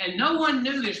 And no one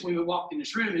knew this when we walked in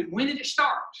this room. And when did it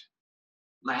start?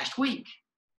 Last week.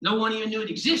 No one even knew it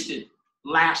existed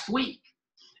last week.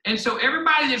 And so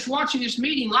everybody that's watching this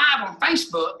meeting live on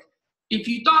Facebook, if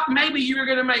you thought maybe you were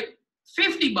going to make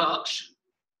 $50,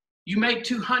 you made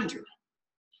 200.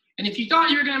 And if you thought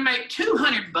you were going to make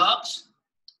 $200,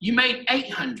 you made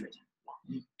 800.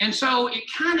 And so it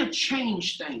kind of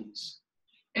changed things.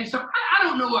 And so I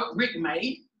don't know what Rick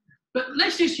made, but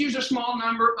let's just use a small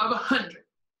number of 100.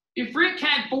 If Rick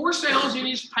had 4 sales in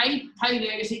his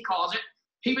payday, as he calls it,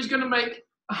 he was going to make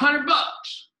 $100.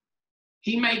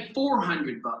 He made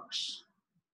 $400.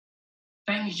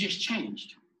 Things just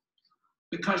changed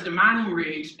because the mining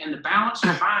rigs and the balance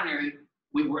of binary,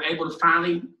 we were able to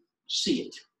finally see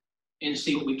it and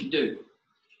see what we could do.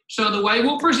 So the way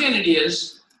we'll present it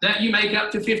is that you make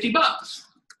up to $50.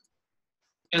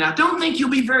 And I don't think you'll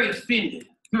be very offended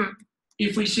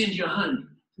if we send you 100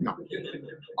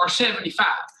 or 75.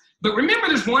 But remember,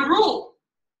 there's one rule.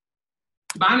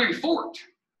 Binary forked.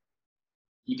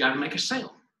 You got to make a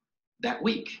sale that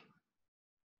week,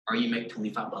 or you make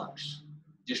 $25,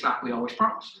 just like we always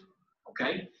promised.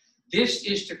 Okay? This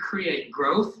is to create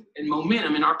growth and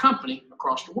momentum in our company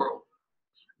across the world.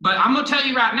 But I'm going to tell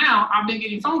you right now, I've been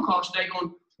getting phone calls today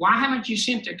going, why haven't you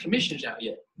sent the commissions out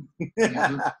yet?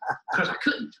 Because I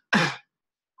couldn't.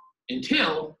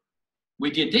 until we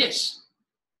did this.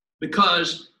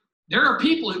 Because there are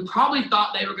people who probably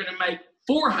thought they were going to make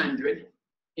 400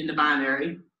 in the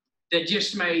binary that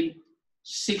just made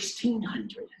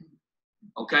 1,600.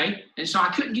 Okay? And so I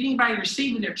couldn't get anybody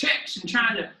receiving their checks and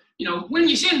trying to, when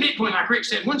you send Bitcoin, like Rick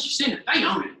said, once you send it, they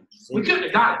own it. We couldn't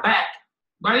have got it back.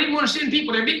 But I didn't want to send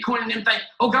people their Bitcoin and then think,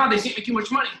 oh God, they sent me too much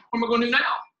money. What am I going to do now?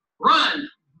 Run.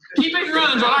 Keep it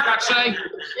run is all I got to say.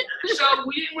 So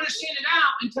we didn't want to send it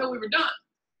out until we were done.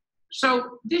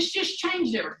 So this just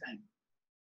changed everything.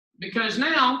 Because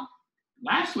now,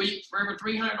 last week, for every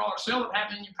 $300 sale that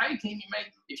happened in your pay team,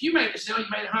 if you made the sale, you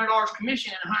made $100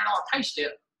 commission and a $100 pay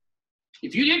step.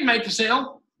 If you didn't make the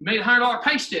sale, you made a $100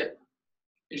 pay step,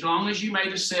 as long as you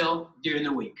made a sale during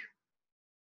the week.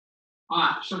 All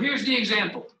right, so here's the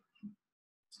example.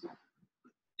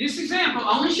 This example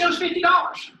only shows $50.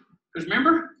 Because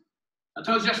remember, I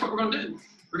told you that's what we're going to do.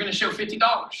 We're going to show $50.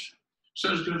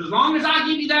 So as long as I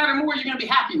give you that or more, you're going to be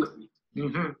happy with me.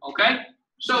 Okay?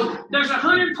 So there's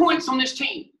 100 points on this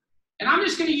team. And I'm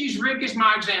just going to use Rick as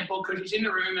my example because he's in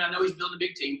the room and I know he's building a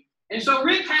big team. And so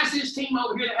Rick has this team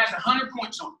over here that has 100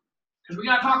 points on it. Because we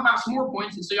got to talk about some more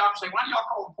points. And so y'all can say, why do y'all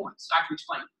call them points? I can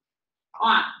explain. All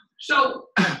right. So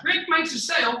Rick makes a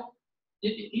sale.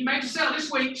 He makes a sale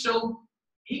this week, so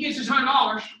he gets his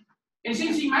 $100. And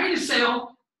since he made a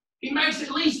sale, he makes at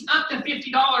least up to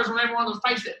 $50 on every one of those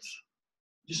pay steps.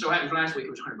 Just so happens last week it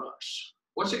was $100.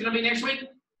 What's it going to be next week?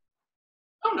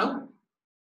 I don't know.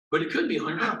 But it could be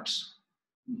 $100.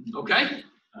 Okay?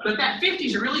 But that 50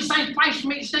 is a really safe place for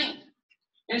me to stand.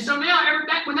 And so now,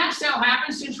 when that sale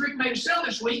happens, since Rick made a sale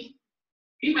this week,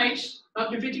 he makes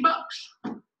up to $50.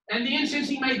 And then since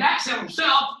he made that sale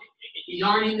himself, he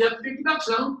already ended up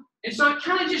 $50 on. And so it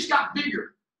kind of just got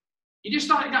bigger. You just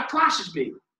thought it got twice as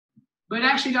big. But it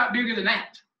actually got bigger than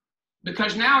that.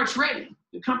 Because now it's ready.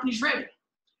 The company's ready.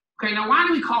 Okay, now why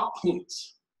do we call it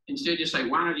points? Instead of just say,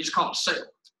 why not just call it sale?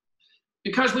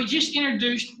 Because we just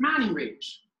introduced mining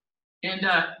rigs. And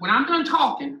when I'm done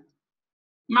talking,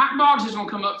 Mike Boggs is going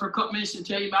to come up for a couple minutes and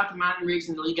tell you about the mining rigs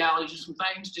and the legalities and some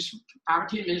things. Just 5 or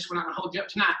 10 minutes. We're not going to hold you up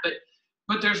tonight.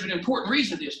 But there's an important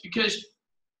reason to this, because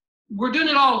we're doing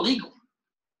it all legal.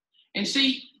 And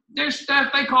see, there's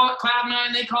stuff, they call it cloud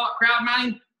mining, they call it crowd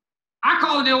mining. I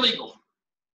call it illegal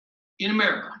in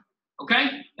America,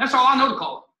 okay? That's all I know to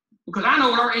call it, because I know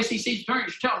what our SEC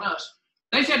attorneys are telling us.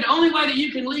 They said the only way that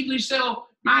you can legally sell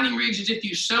mining rigs is if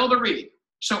you sell the rig.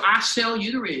 So I sell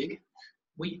you the rig.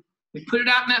 We put it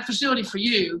out in that facility for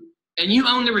you, and you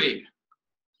own the rig.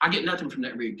 I get nothing from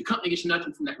that rig. The company gets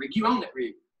nothing from that rig. You own that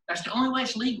rig. That's the only way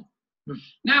it's legal.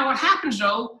 Now, what happens,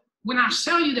 though, when I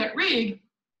sell you that rig,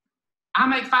 I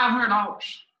make $500.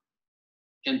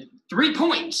 And 3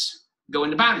 points go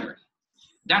into binary.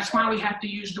 That's why we have to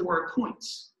use the word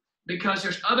points, because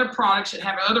there's other products that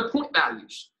have other point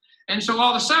values. And so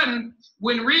all of a sudden,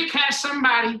 when Rick has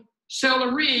somebody sell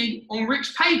a rig on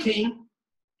Rick's pay team,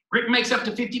 Rick makes up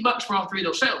to $50 for all 3 of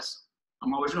those sales.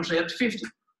 I'm always going to say up to 50.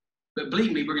 But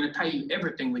believe me, we're going to pay you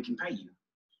everything we can pay you,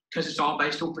 because it's all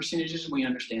based on percentages, and we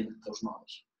understand those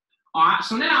models. All right,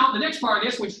 so now the next part of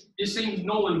this, which this seems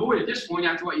null and void at this point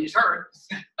after what you just heard,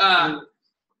 I'm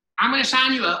going to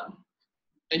sign you up,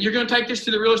 and you're going to take this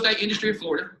to the real estate industry of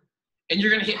Florida, and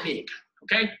you're going to hit big,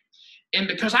 okay? And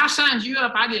because I signed you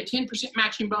up, I get a 10%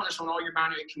 matching bonus on all your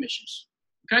binary commissions,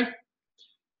 okay?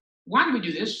 Why do we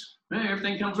do this? Well,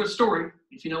 everything comes with a story,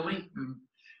 if you know me.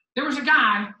 There was a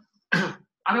guy, I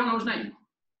don't know his name,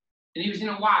 and he was in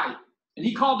Hawaii. And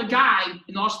he called the guy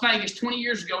in Las Vegas 20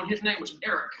 years ago, and his name was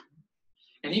Eric.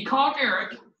 And he called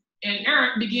Eric, and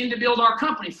Eric began to build our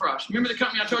company for us. Remember the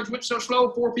company I told you went so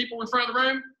slow, 4 people in front of the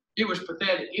room? It was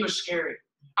pathetic. It was scary.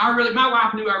 My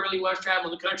wife knew I really was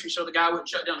traveling the country, so the guy wouldn't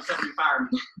shut down the company and fire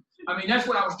me. I mean, that's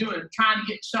what I was doing, trying to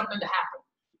get something to happen.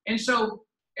 And so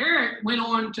Eric went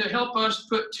on to help us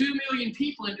put 2 million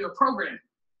people into a program.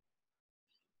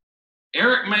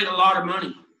 Eric made a lot of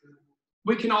money.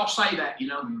 We can all say that,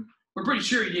 We're pretty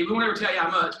sure he did. We won't ever tell you how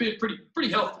much. It's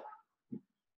pretty helpful.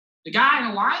 The guy in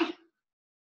Hawaii,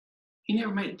 he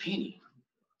never made a penny.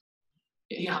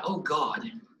 Yeah, oh God,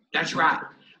 that's right.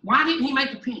 Why didn't he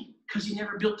make a penny? Because he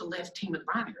never built the left team of the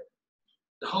binary.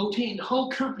 The whole team, the whole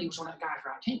company was on that guy's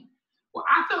right team. Well,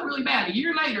 I felt really bad. A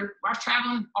year later, I was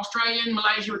traveling Australia and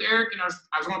Malaysia with Eric, and I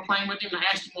was on a plane with him, and I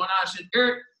asked him one night, I said,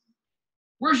 Eric,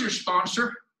 where's your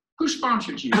sponsor? Who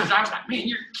sponsored you? Because I was like, man,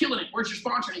 you're killing it. Where's your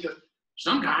sponsor? And he goes,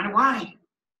 some guy in Hawaii.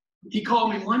 He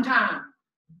called me one time.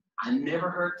 I never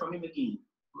heard from him again.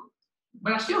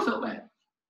 But I still felt bad,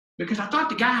 because I thought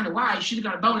the guy in Hawaii should have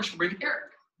got a bonus for bringing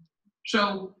Eric.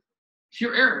 So if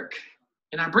you're Eric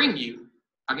and I bring you,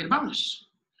 I get a bonus.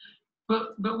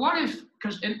 But what if,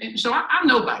 because, so I'm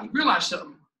nobody. Realize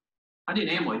something. I did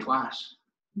Amway twice.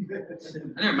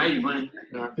 I never made any money.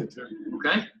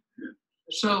 Okay?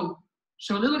 So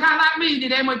a little guy like me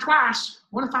did Amway twice.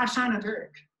 What if I sign up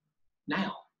Eric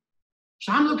now?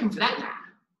 So I'm looking for that guy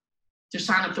to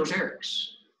sign up those Erics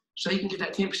so he can get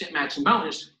that 10% matching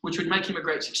bonus, which would make him a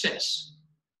great success.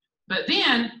 But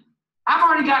then I've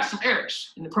already got some Erics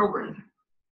in the program.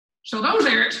 So those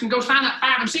Erics can go sign up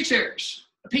 5 and 6 Erics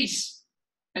a piece.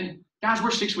 And guys,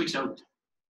 we're 6 weeks old.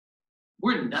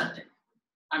 We're nothing.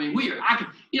 I mean,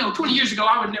 20 years ago,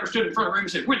 I would have never stood in front of a room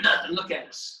and said, we're nothing, look at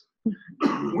us.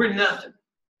 We're nothing.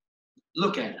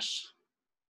 Look at us.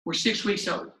 We're 6 weeks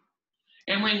old.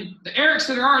 And when the Erics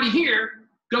that are already here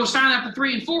go sign up the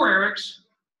 3 and 4 Erics,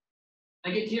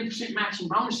 they get 10% matching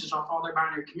bonuses off all their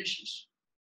binary commissions.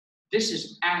 This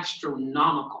is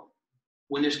astronomical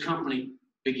when this company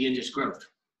begins its growth.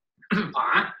 All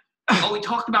right. Oh, we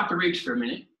talked about the rigs for a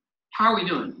minute. How are we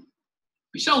doing?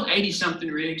 We sold 80-something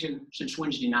rigs since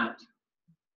Wednesday night.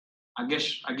 I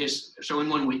guess, so in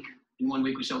 1 week. In 1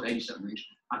 week, we sold 80-something rigs.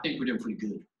 I think we're doing pretty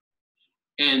good.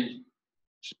 And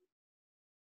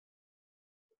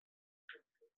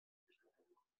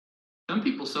some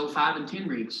people sold 5 and 10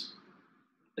 rigs.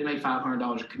 They made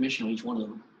 $500 a commission on each one of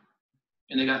them.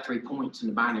 And they got 3 points in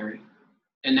the binary.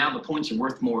 And now the points are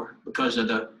worth more because of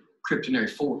the Krypto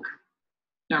fork.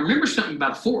 Now remember something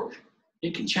about a fork.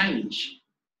 It can change.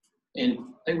 And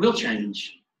they will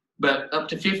change. But up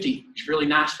to 50 is really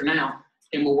nice for now.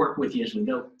 And we'll work with you as we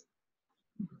go.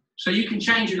 So you can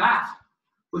change your life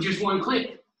with just one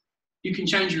click. You can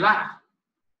change your life.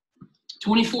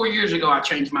 24 years ago, I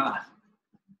changed my life.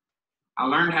 I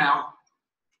learned how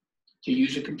to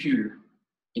use a computer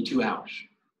in 2 hours.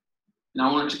 And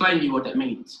I want to explain to you what that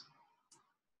means.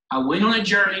 I went on a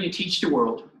journey to teach the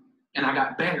world, and I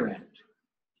got better at it.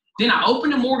 Then I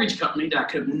opened a mortgage company that I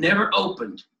could have never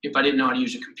opened if I didn't know how to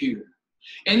use a computer.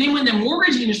 And then when the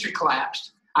mortgage industry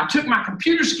collapsed, I took my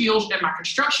computer skills and my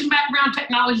construction background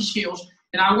technology skills,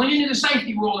 and I went into the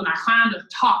safety world, and I climbed to the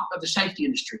top of the safety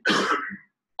industry.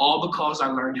 All because I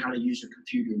learned how to use a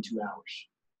computer in 2 hours.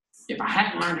 If I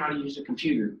hadn't learned how to use a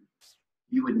computer,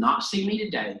 you would not see me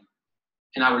today,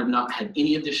 and I would have not had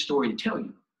any of this story to tell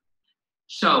you.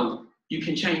 So you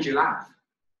can change your life.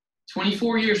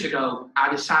 24 years ago, I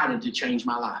decided to change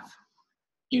my life.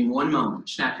 In 1 moment,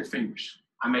 snap your fingers.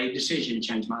 I made a decision to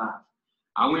change my life.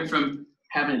 I went from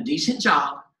having a decent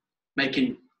job,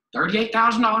 making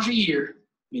 $38,000 a year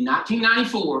in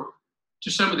 1994,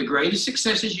 to some of the greatest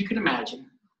successes you can imagine,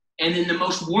 and then the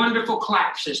most wonderful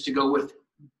collapses to go with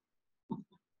it.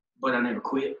 But I never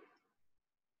quit,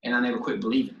 and I never quit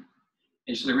believing.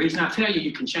 And so the reason I tell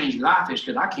you can change your life is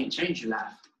because I can't change your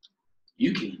life.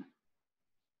 You can.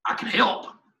 I can help.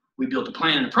 We built a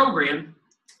plan and a program,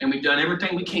 and we've done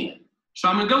everything we can. So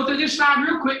I'm going to go through this slide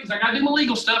real quick because I got to do my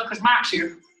legal stuff because Mike's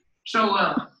here.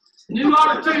 So new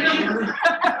opportunity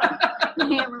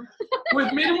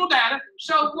with minimal data.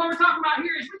 So what we're talking about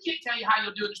here is we can't tell you how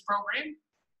you'll do this program.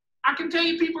 I can tell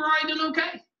you people are already doing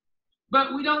okay.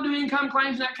 But we don't do income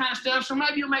claims and that kind of stuff. So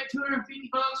maybe you'll make $250.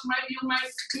 Maybe you'll make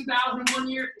 $2,000 1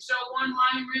 year. If you sell 1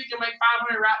 mining rig, you'll make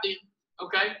 $500 right then.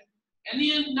 Okay? And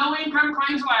then no income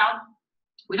claims allowed.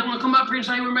 We don't want to come up here and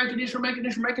say we're making this, we're making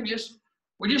this, we're making this.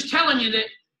 We're just telling you that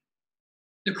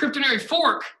the Krypto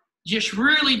fork just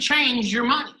really changed your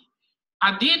money.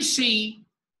 I did see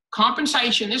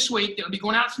compensation this week that will be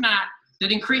going out tonight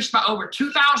that increased by over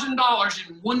 $2,000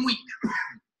 in 1 week.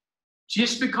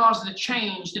 Just because of the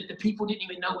change that the people didn't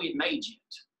even know we had made yet.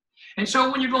 And so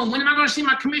when you're going, when am I going to see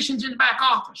my commissions in the back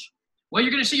office? Well,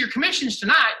 you're going to see your commissions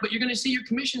tonight, but you're going to see your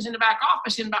commissions in the back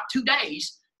office in about 2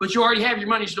 days, but you already have your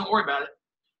money, so don't worry about it.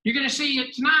 You're going to see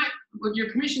it tonight with your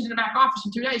commissions in the back office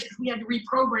in 2 days because we had to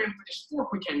reprogram for this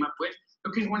fork we came up with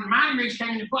because when the mining rigs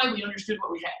came into play, we understood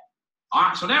what we had. All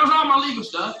right, so that was all my legal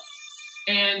stuff.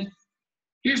 And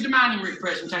here's the mining rig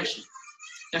presentation.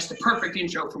 That's the perfect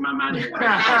intro for my mining rig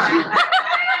presentation.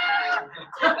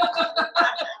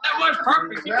 That was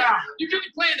perfect. You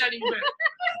couldn't plan that even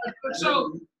better.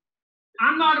 So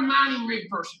I'm not a mining rig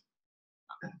person.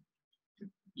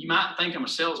 You might think I'm a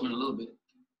salesman a little bit,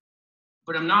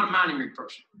 but I'm not a mining rig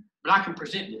person. But I can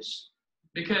present this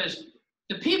because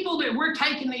the people that we're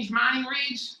taking these mining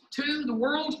rigs to the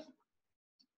world,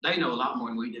 they know a lot more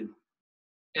than we do.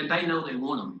 And they know they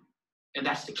want them. And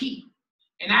that's the key.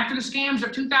 And after the scams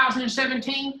of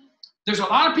 2017, there's a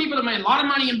lot of people that made a lot of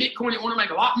money in Bitcoin that want to make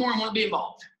a lot more and want to be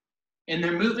involved. And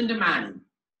they're moving to mining.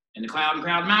 And the cloud and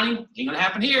crowd mining ain't going to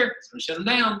happen here. It's going to shut them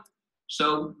down.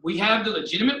 So we have the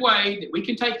legitimate way that we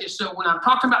can take this. So when I'm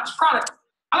talking about this product,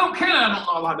 I don't care that I don't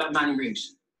know a lot about mining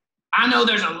rigs. I know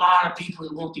there's a lot of people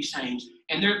that want these things,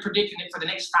 and they're predicting that for the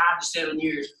next 5 to 7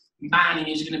 years, mining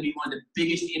is going to be one of the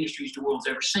biggest industries the world's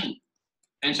ever seen.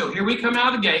 And so here we come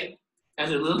out of the gate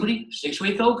as a little bitty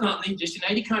 6-week-old company, just in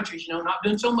 80 countries, you know, not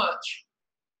doing so much.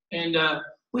 And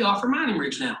we offer mining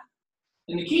rigs now.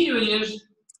 And the key to it is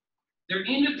they're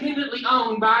independently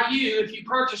owned by you if you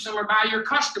purchase them, or by your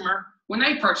customer when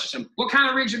they purchase them. What kind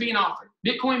of rigs are being offered?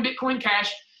 Bitcoin, Bitcoin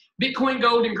Cash, Bitcoin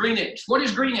Gold, and Green X. What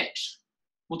is Green X?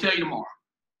 We'll tell you tomorrow.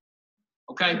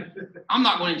 Okay? I'm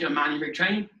not going into a mining rig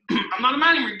training. I'm not a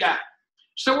mining rig guy.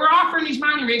 So we're offering these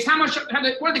mining rigs. How much?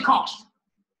 What do they cost?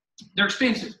 They're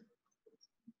expensive.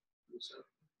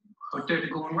 But they're the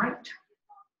going rate.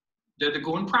 They're the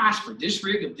going price for this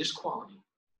rig of this quality.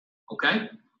 Okay?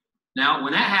 Now,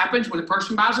 when that happens, when a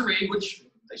person buys a rig, which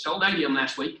they sold 80 of them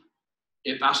last week,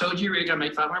 if I sold you a rig, I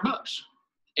made $500.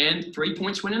 And 3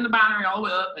 points went in the binary all the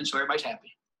way up, and so everybody's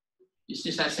happy. It's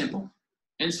just that simple.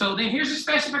 And so then here's the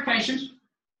specifications.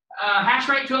 Hash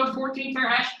rate 12 to 14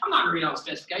 terahash. I'm not going to read all the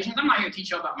specifications. I'm not here to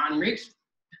teach you about mining rigs.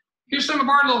 Here's some of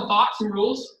our little thoughts and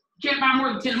rules. You can't buy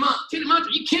more than 10 a month. 10 a month?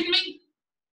 Are you kidding me?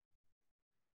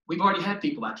 We've already had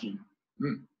people buy 10.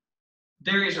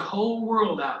 There is a whole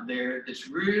world out there that's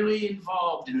really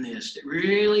involved in this, that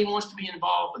really wants to be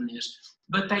involved in this,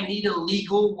 but they need a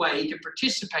legal way to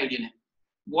participate in it.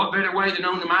 What better way than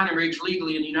own the mining rigs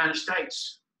legally in the United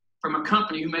States from a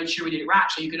company who made sure we did it right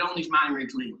so you could own these mining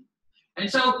rigs legally. And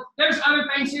so there's other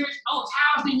things here. Oh, it's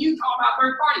housed in Utah by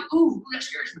third party. Ooh, that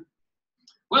scares me.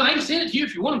 Well, they can send it to you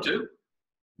if you want them to,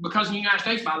 because in the United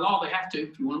States, by law, they have to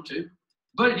if you want them to.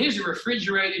 But it is a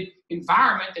refrigerated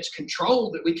environment that's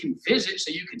controlled, that we can visit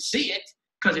so you can see it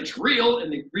because it's real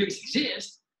and the rigs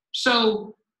exist.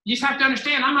 So you just have to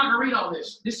understand, I'm not going to read all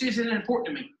this. This isn't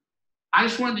important to me. I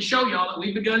just wanted to show y'all that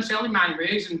we've begun selling mining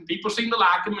rigs, and people seem to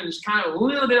like them, and it's kind of a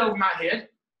little bit over my head.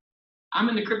 I'm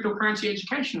in the cryptocurrency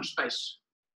educational space.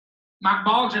 Mike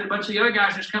Boggs and a bunch of the other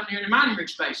guys in this company are in the mining rig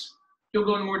space. He'll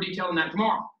go into more detail on that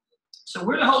tomorrow. So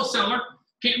we're the wholesaler.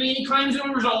 Can't be any claims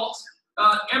on results.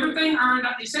 Everything earned,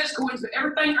 it says coins, but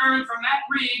everything earned from that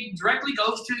rig directly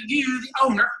goes to you, the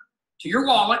owner, to your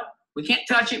wallet. We can't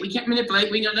touch it. We can't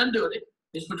manipulate. We ain't got nothing to do with it.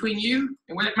 It's between you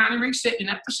and where that mining rig's sitting in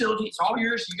that facility. It's all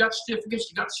yours. You got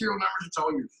certificates. You got serial numbers. It's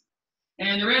all yours.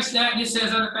 And the rest of that just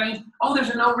says other things. Oh, there's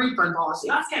a no refund policy.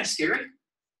 Oh, that's kind of scary.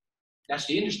 That's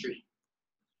the industry.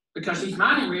 Because these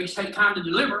mining rigs take time to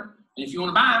deliver. And if you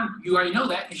want to buy them, you already know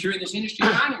that because you're in this industry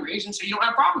of mining rigs, and so you don't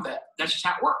have a problem with that. That's just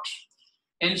how it works.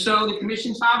 And so the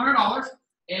commission's $500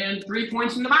 and 3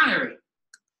 points in the binary.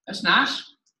 That's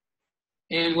nice.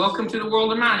 And welcome to the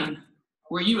world of mining,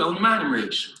 where you own the mining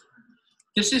rigs.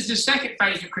 This is the second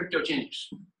phase of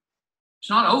cryptogenics. It's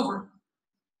not over.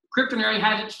 Kryptonary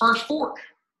has its first fork.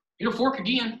 It'll fork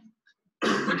again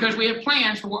because we have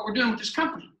plans for what we're doing with this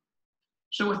company.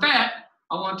 So with that,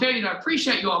 I want to tell you that I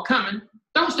appreciate you all coming.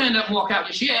 Don't stand up and walk out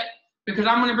just yet, because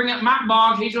I'm going to bring up Mike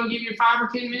Boggs. He's going to give you a 5 or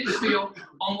 10 minute spiel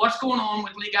on what's going on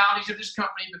with legalities of this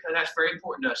company, because that's very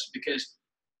important to us, because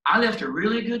I left a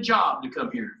really good job to come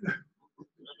here.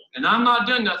 And I'm not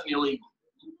doing nothing illegal.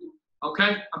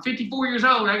 Okay? I'm 54 years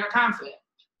old. I got time for that.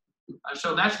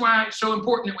 So that's why it's so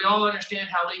important that we all understand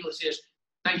how legal this is.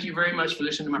 Thank you very much for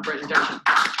listening to my presentation.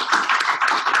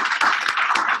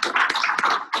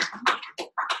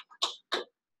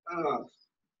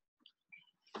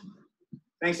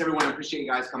 Thanks, everyone. I appreciate you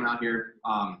guys coming out here.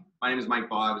 My name is Mike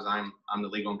Boggs. I'm the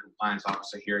Legal and Compliance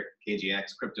Officer here at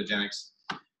KGX, Cryptogenics.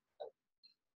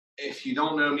 If you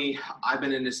don't know me, I've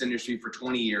been in this industry for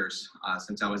 20 years,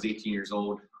 since I was 18 years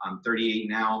old. I'm 38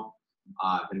 now.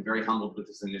 I've been very humbled with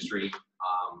this industry.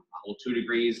 I hold 2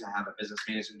 degrees. I have a business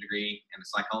management degree and a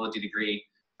psychology degree.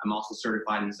 I'm also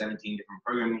certified in 17 different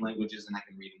programming languages, and I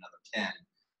can read another 10.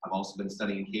 I've also been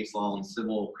studying case law and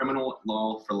civil criminal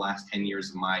law for the last 10 years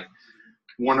of my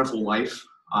wonderful life.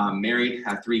 I'm married,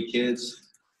 have 3 kids,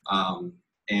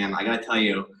 and I gotta tell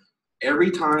you,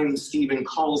 every time Steven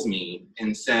calls me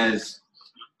and says,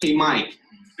 "Hey Mike,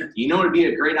 you know what'd be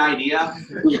a great idea?"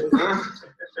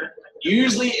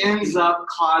 usually ends up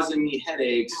causing me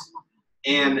headaches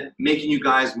and making you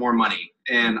guys more money.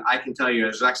 And I can tell you,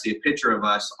 there's actually a picture of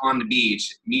us on the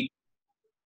beach, me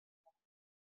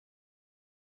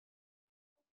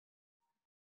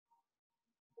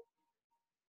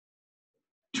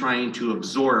trying to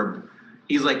absorb.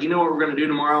 He's like, "You know what we're going to do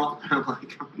tomorrow?" I'm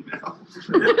like, "Oh no."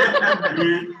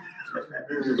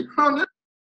 Oh no.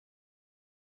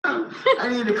 I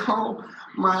need to call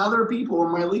my other people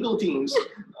and my legal teams.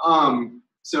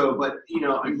 But you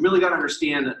know, I really got to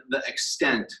understand the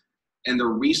extent and the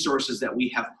resources that we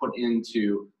have put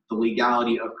into the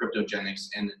legality of cryptogenics,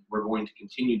 and we're going to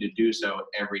continue to do so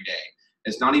every day.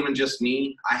 It's not even just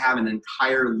me. I have an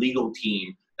entire legal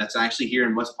team that's actually here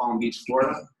in West Palm Beach,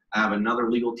 Florida. I have another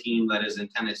legal team that is in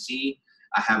Tennessee.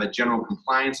 I have a general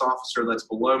compliance officer that's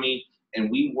below me, and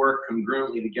we work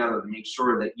congruently together to make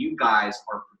sure that you guys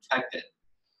are protected.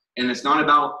 And it's not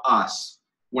about us.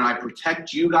 When I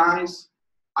protect you guys,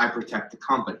 I protect the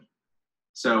company.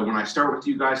 So when I start with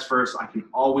you guys first, I can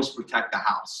always protect the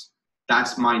house.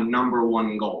 That's my number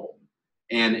one goal.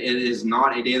 And it is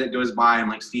not a day that goes by I'm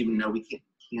like, Stephen, no, we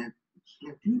can't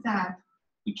do that.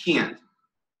 We can't.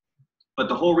 But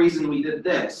the whole reason we did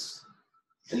this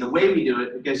and the way we do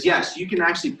it, because yes, you can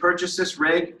actually purchase this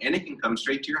rig and it can come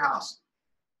straight to your house.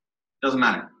 Doesn't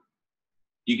matter.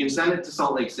 You can send it to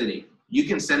Salt Lake City. You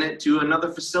can send it to another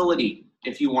facility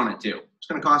if you want it to. It's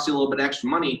going to cost you a little bit extra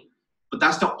money, but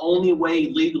that's the only way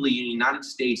legally in the United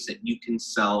States that you can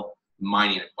sell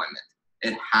mining equipment.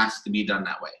 It has to be done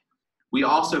that way. We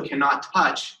also cannot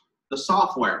touch the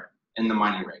software in the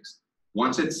mining rigs.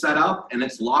 Once it's set up and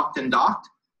it's locked and docked,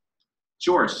 it's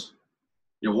yours.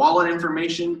 Your wallet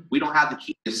information, we don't have the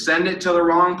key. You send it to the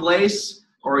wrong place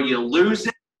or you lose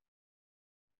it.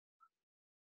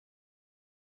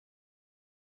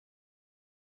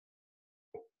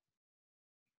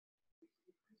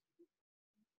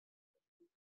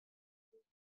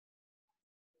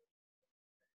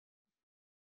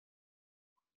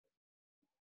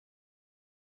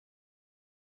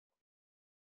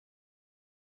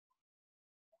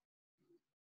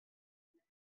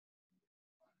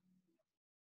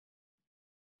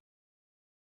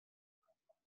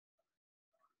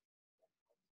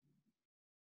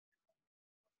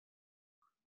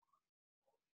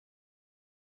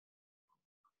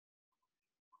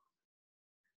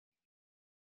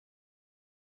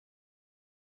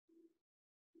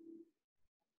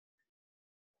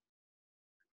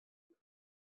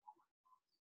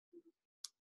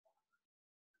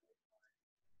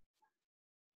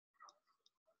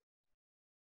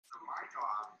 So my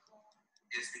job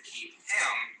is to keep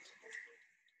him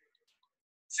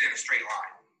in a straight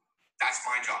line. That's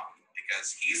my job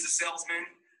because he's the salesman,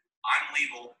 I'm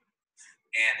legal,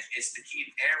 and it's to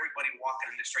keep everybody walking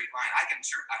in a straight line. I can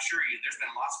assure you there's been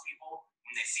lots of people,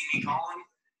 when they see me calling,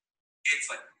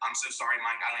 it's like, I'm so sorry,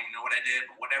 Mike, I don't even know what I did,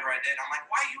 but whatever I did. I'm like,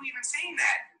 why are you even saying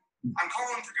that? I'm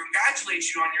calling to congratulate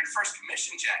you on your first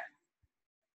commission check.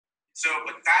 So,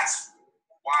 but that's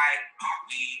why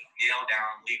we nail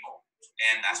down legal.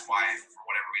 And that's why, for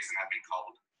whatever reason, I've been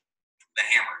called the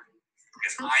hammer.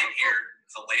 Because I'm here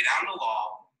to lay down the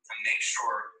law to make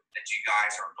sure that you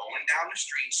guys are going down the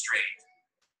street straight,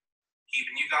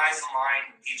 keeping you guys in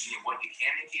line, teaching you what you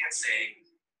can and can't say,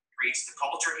 creates the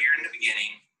culture here in the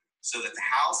beginning so that the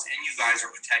house and you guys are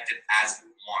protected as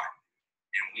one.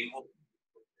 And we will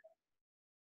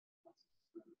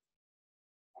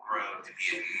grow to be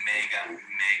a mega,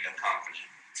 mega company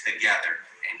together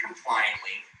and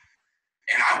compliantly.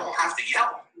 And I won't have to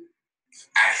yell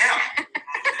at him.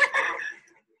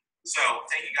 So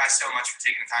thank you guys so much for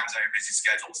taking the time out of your busy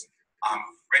schedules.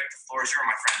 Rick, the floor is yours,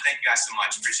 my friend. Thank you guys so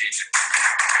much. Appreciate you.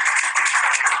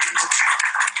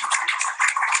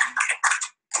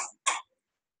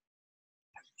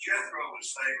 Jethro would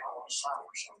say, I want to sign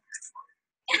for something.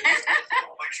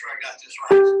 I'll make sure I got this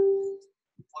right.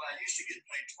 What I used to get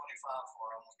paid 25 for,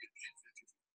 I'm going to get paid 50.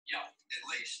 Yeah. At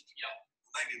least. Yeah.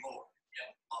 Maybe more.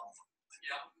 Yeah.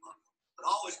 Yeah. But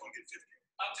always going to get 50.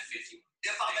 Up to 50.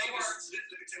 If I make let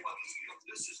me tell you what this is.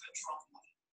 This is a Trump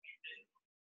money.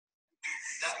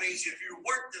 That means if you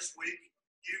work this week,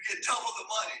 you get double the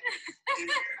money. If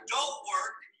you don't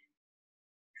work,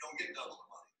 you don't get double the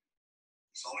money.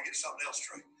 So I want to get something else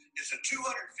straight. It's a $250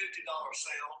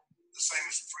 sale, the same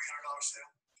as a $300 sale?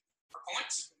 For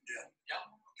points? Yeah. Yeah.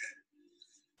 Okay.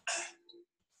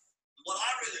 What I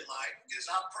really like is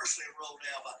I personally enrolled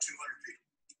now about 200 people.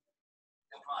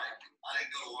 I didn't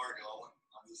go to Largo.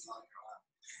 I'm just not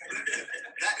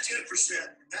that 10%,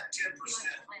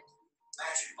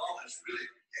 actually, bonus really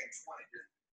became 20, didn't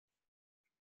it?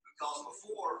 Because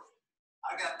before,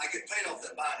 I get paid off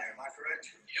that binary, am I correct?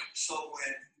 Yep. So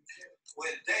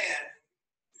when Dan,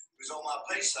 who's on my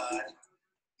pay side,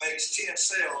 makes 10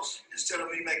 sales, instead of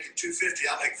me making 250,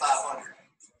 I make 500.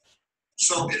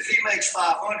 So if he makes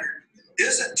 500,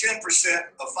 isn't 10%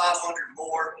 of 500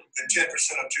 more than 10% of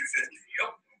 250?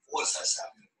 Yep. What's that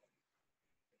sound?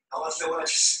 I want to know what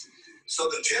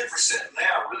so the 10%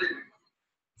 now really,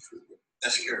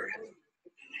 that's scary.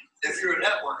 If you're a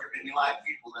networker and you like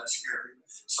people, that's scary.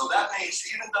 So that means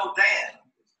even though Dan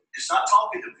is not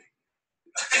talking to me,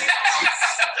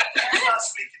 he's not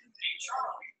speaking to me,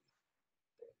 Charlie.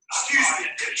 Excuse me.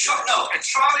 No,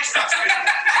 Charlie's not speaking. No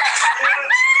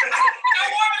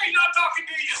wonder he's not talking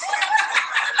to you.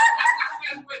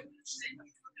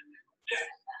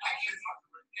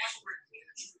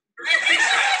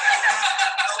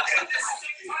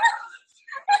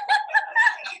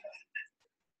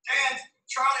 Dan,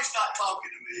 Charlie's not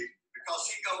talking to me because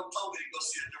he told me to go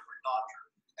see a different doctor,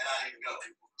 and I didn't go.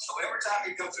 So every time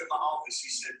he comes in my office,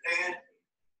 he said, Dan,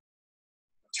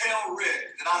 tell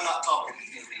Rick that I'm not talking to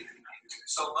him.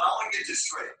 So, but I want to get this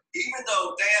straight. Even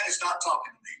though Dan is not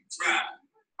talking to me, Right.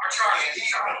 Or Charlie.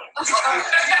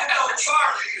 even though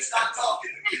Charlie is not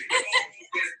talking to me,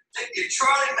 if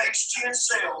Charlie makes 10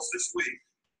 sales this week,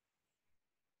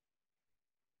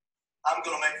 I'm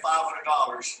going to make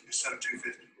 $500 instead of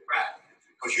 $250. Right.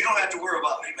 Because you don't have to worry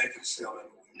about me making a sale every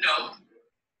week. No.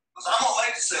 Because I'm going to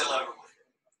make a sale every week.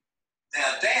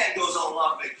 Now, Dan goes on a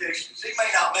lot of vacations. He may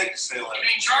not make a sale every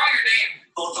week. You mean Charlie or Dan?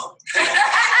 Both of them.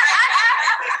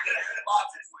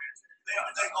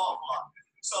 They go off a lot.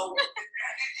 So,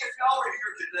 if y'all are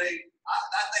here today,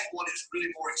 I think what is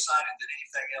really more exciting than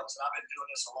anything else, and I've been doing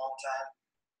this a long time,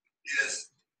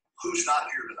 is who's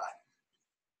not here tonight.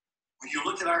 When you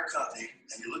look at our company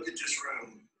and you look at this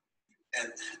room, and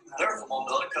they're from on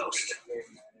the other coast.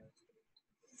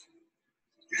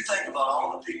 You think about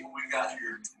all the people we got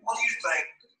here. What do you think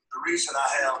the reason I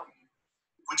have?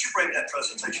 Would you bring that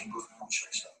presentation book? I want to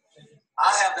show you something.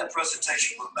 I have that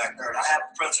presentation book back there, and I have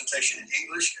a presentation in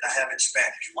English, and I have it in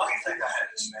Spanish. Why do you think I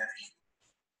have it in Spanish?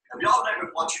 Have y'all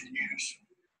never watched the news?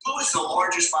 Who is the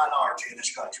largest minority in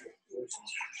this country?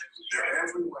 They're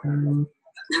everywhere.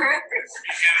 They're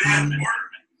everywhere.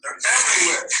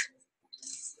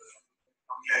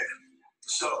 Okay.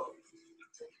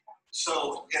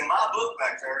 So in my book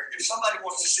back there, if somebody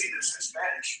wants to see this in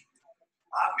Spanish,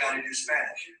 I've got it in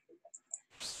Spanish.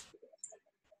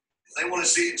 If they want to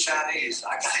see it in Chinese,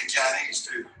 I got it in Chinese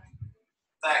too.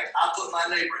 In fact, I put my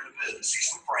neighbor in the business. He's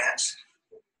from France,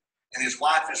 and his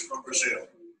wife is from Brazil.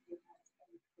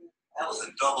 That was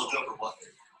a double dipper, wasn't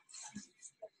it?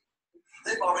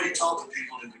 They've already talked to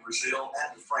people in Brazil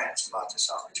and France about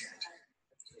this opportunity.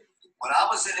 When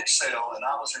I was in Excel and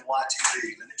I was in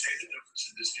YTV, let me tell you the difference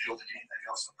in this deal than anything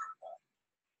else I've ever done.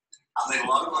 I made a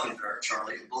lot of money there,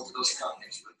 Charlie, in both of those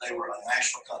companies, but they were a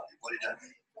national company. What did that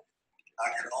mean? I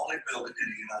could only build it in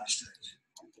the United States.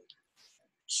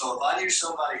 So if I knew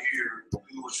somebody here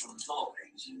who was from the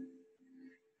Philippines and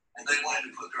they wanted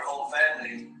to put their whole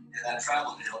family in that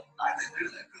travel deal, I could do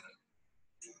that good.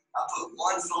 I put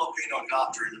one Filipino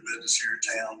doctor in the business here in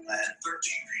town, and I had 13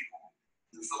 people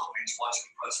in the Philippines watching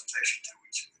the presentation 2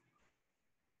 weeks ago.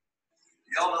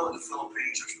 Y'all know in the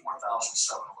Philippines there's 4,000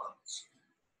 7-Elevens.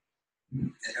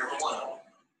 And every one of them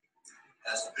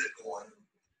has a Bitcoin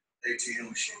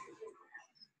ATM machine.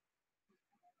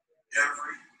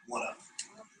 Every one of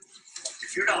them.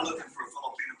 If you're not looking for a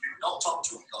Filipino people, don't talk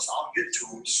to them because I'll get to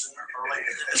them sooner or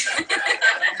later. Because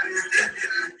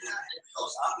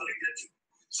I'm going to get to them.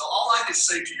 So all I can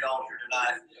say to y'all here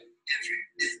tonight, if you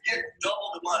get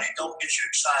double the money, don't get you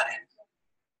excited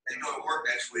and go to work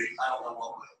next week, I don't know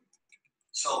what will.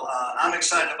 So I'm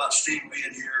excited about Steve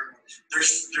being here.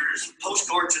 There's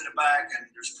postcards in the back and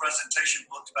there's presentation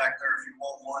books back there if you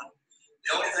want one.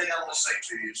 The only thing I want to say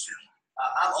to you is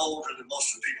I'm older than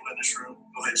most of the people in this room.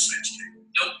 Go ahead and say it, Steve.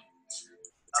 Nope.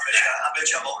 I bet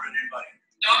you I'm older than anybody.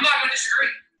 No, I'm not going to disagree.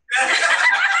 Oh,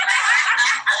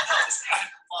 no, it's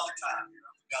Father Time.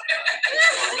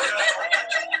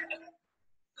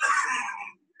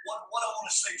 What I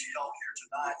want to say to y'all here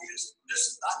tonight is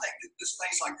this. I think that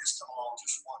things like this come along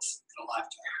just once in a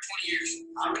lifetime. Every 20 years.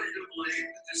 I really do believe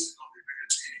that this is going to be bigger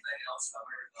than anything else I've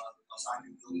ever done because I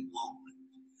can build it globally.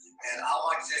 And all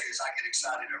I can tell you is I get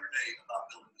excited every day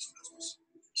about building this business.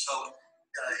 So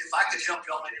if I could help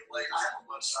y'all in any way, I have a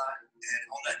website, and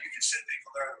on that you can send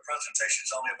people there. The presentation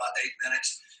is only about 8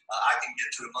 minutes. I can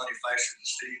get to the money faster than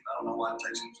Steve. I don't know why it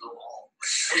takes him so long.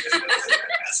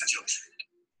 That's a joke.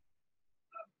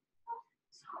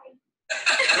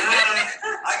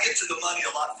 I get to the money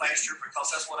a lot faster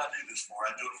because that's what I do this for.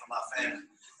 I do it for my family,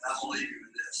 and I believe you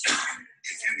in this.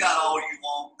 If you got all you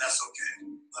want, that's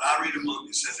okay. But I read a book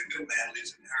that says a good man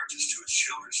leaves an inheritance to his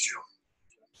children's children.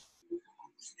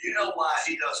 You know why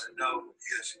he doesn't know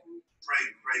his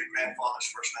great-great-grandfather's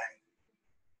first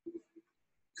name?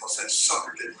 Because that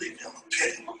sucker didn't leave him a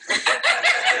penny.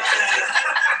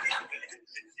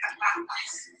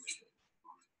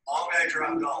 Long after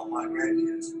I'm gone, my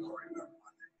grandkids will remember my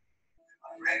name.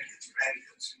 My grandkids.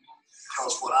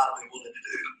 Because what I've been willing to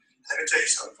do. Let me tell you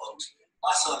something, folks.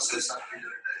 My son said something the other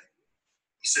day.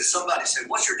 He said, somebody said,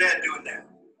 what's your dad doing now?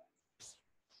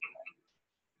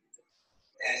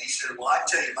 And he said, well, I can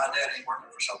tell you, my dad ain't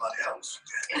working for somebody else.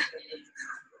 He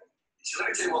said, let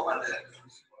me tell you what my dad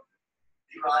does.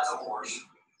 He rides a horse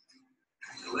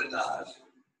until it dies.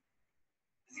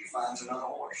 And he finds another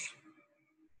horse.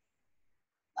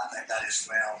 I think that is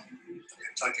found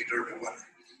Kentucky Derby winner.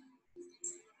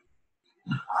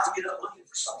 I get up looking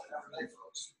for something every day,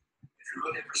 folks. If you're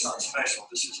looking for something special,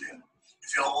 this is it. If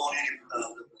y'all want any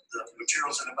the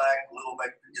materials in the back, a little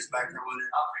back, just back there with it,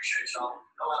 I appreciate y'all.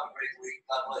 Y'all have a great week.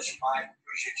 God bless you, Mike.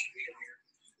 Appreciate you being here.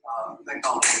 Thank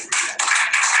all of you for that.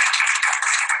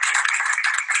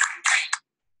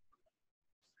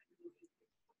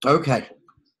 Okay.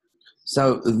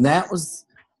 So that was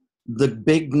the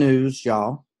big news,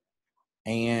 y'all.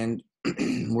 And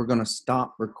we're going to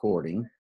stop recording.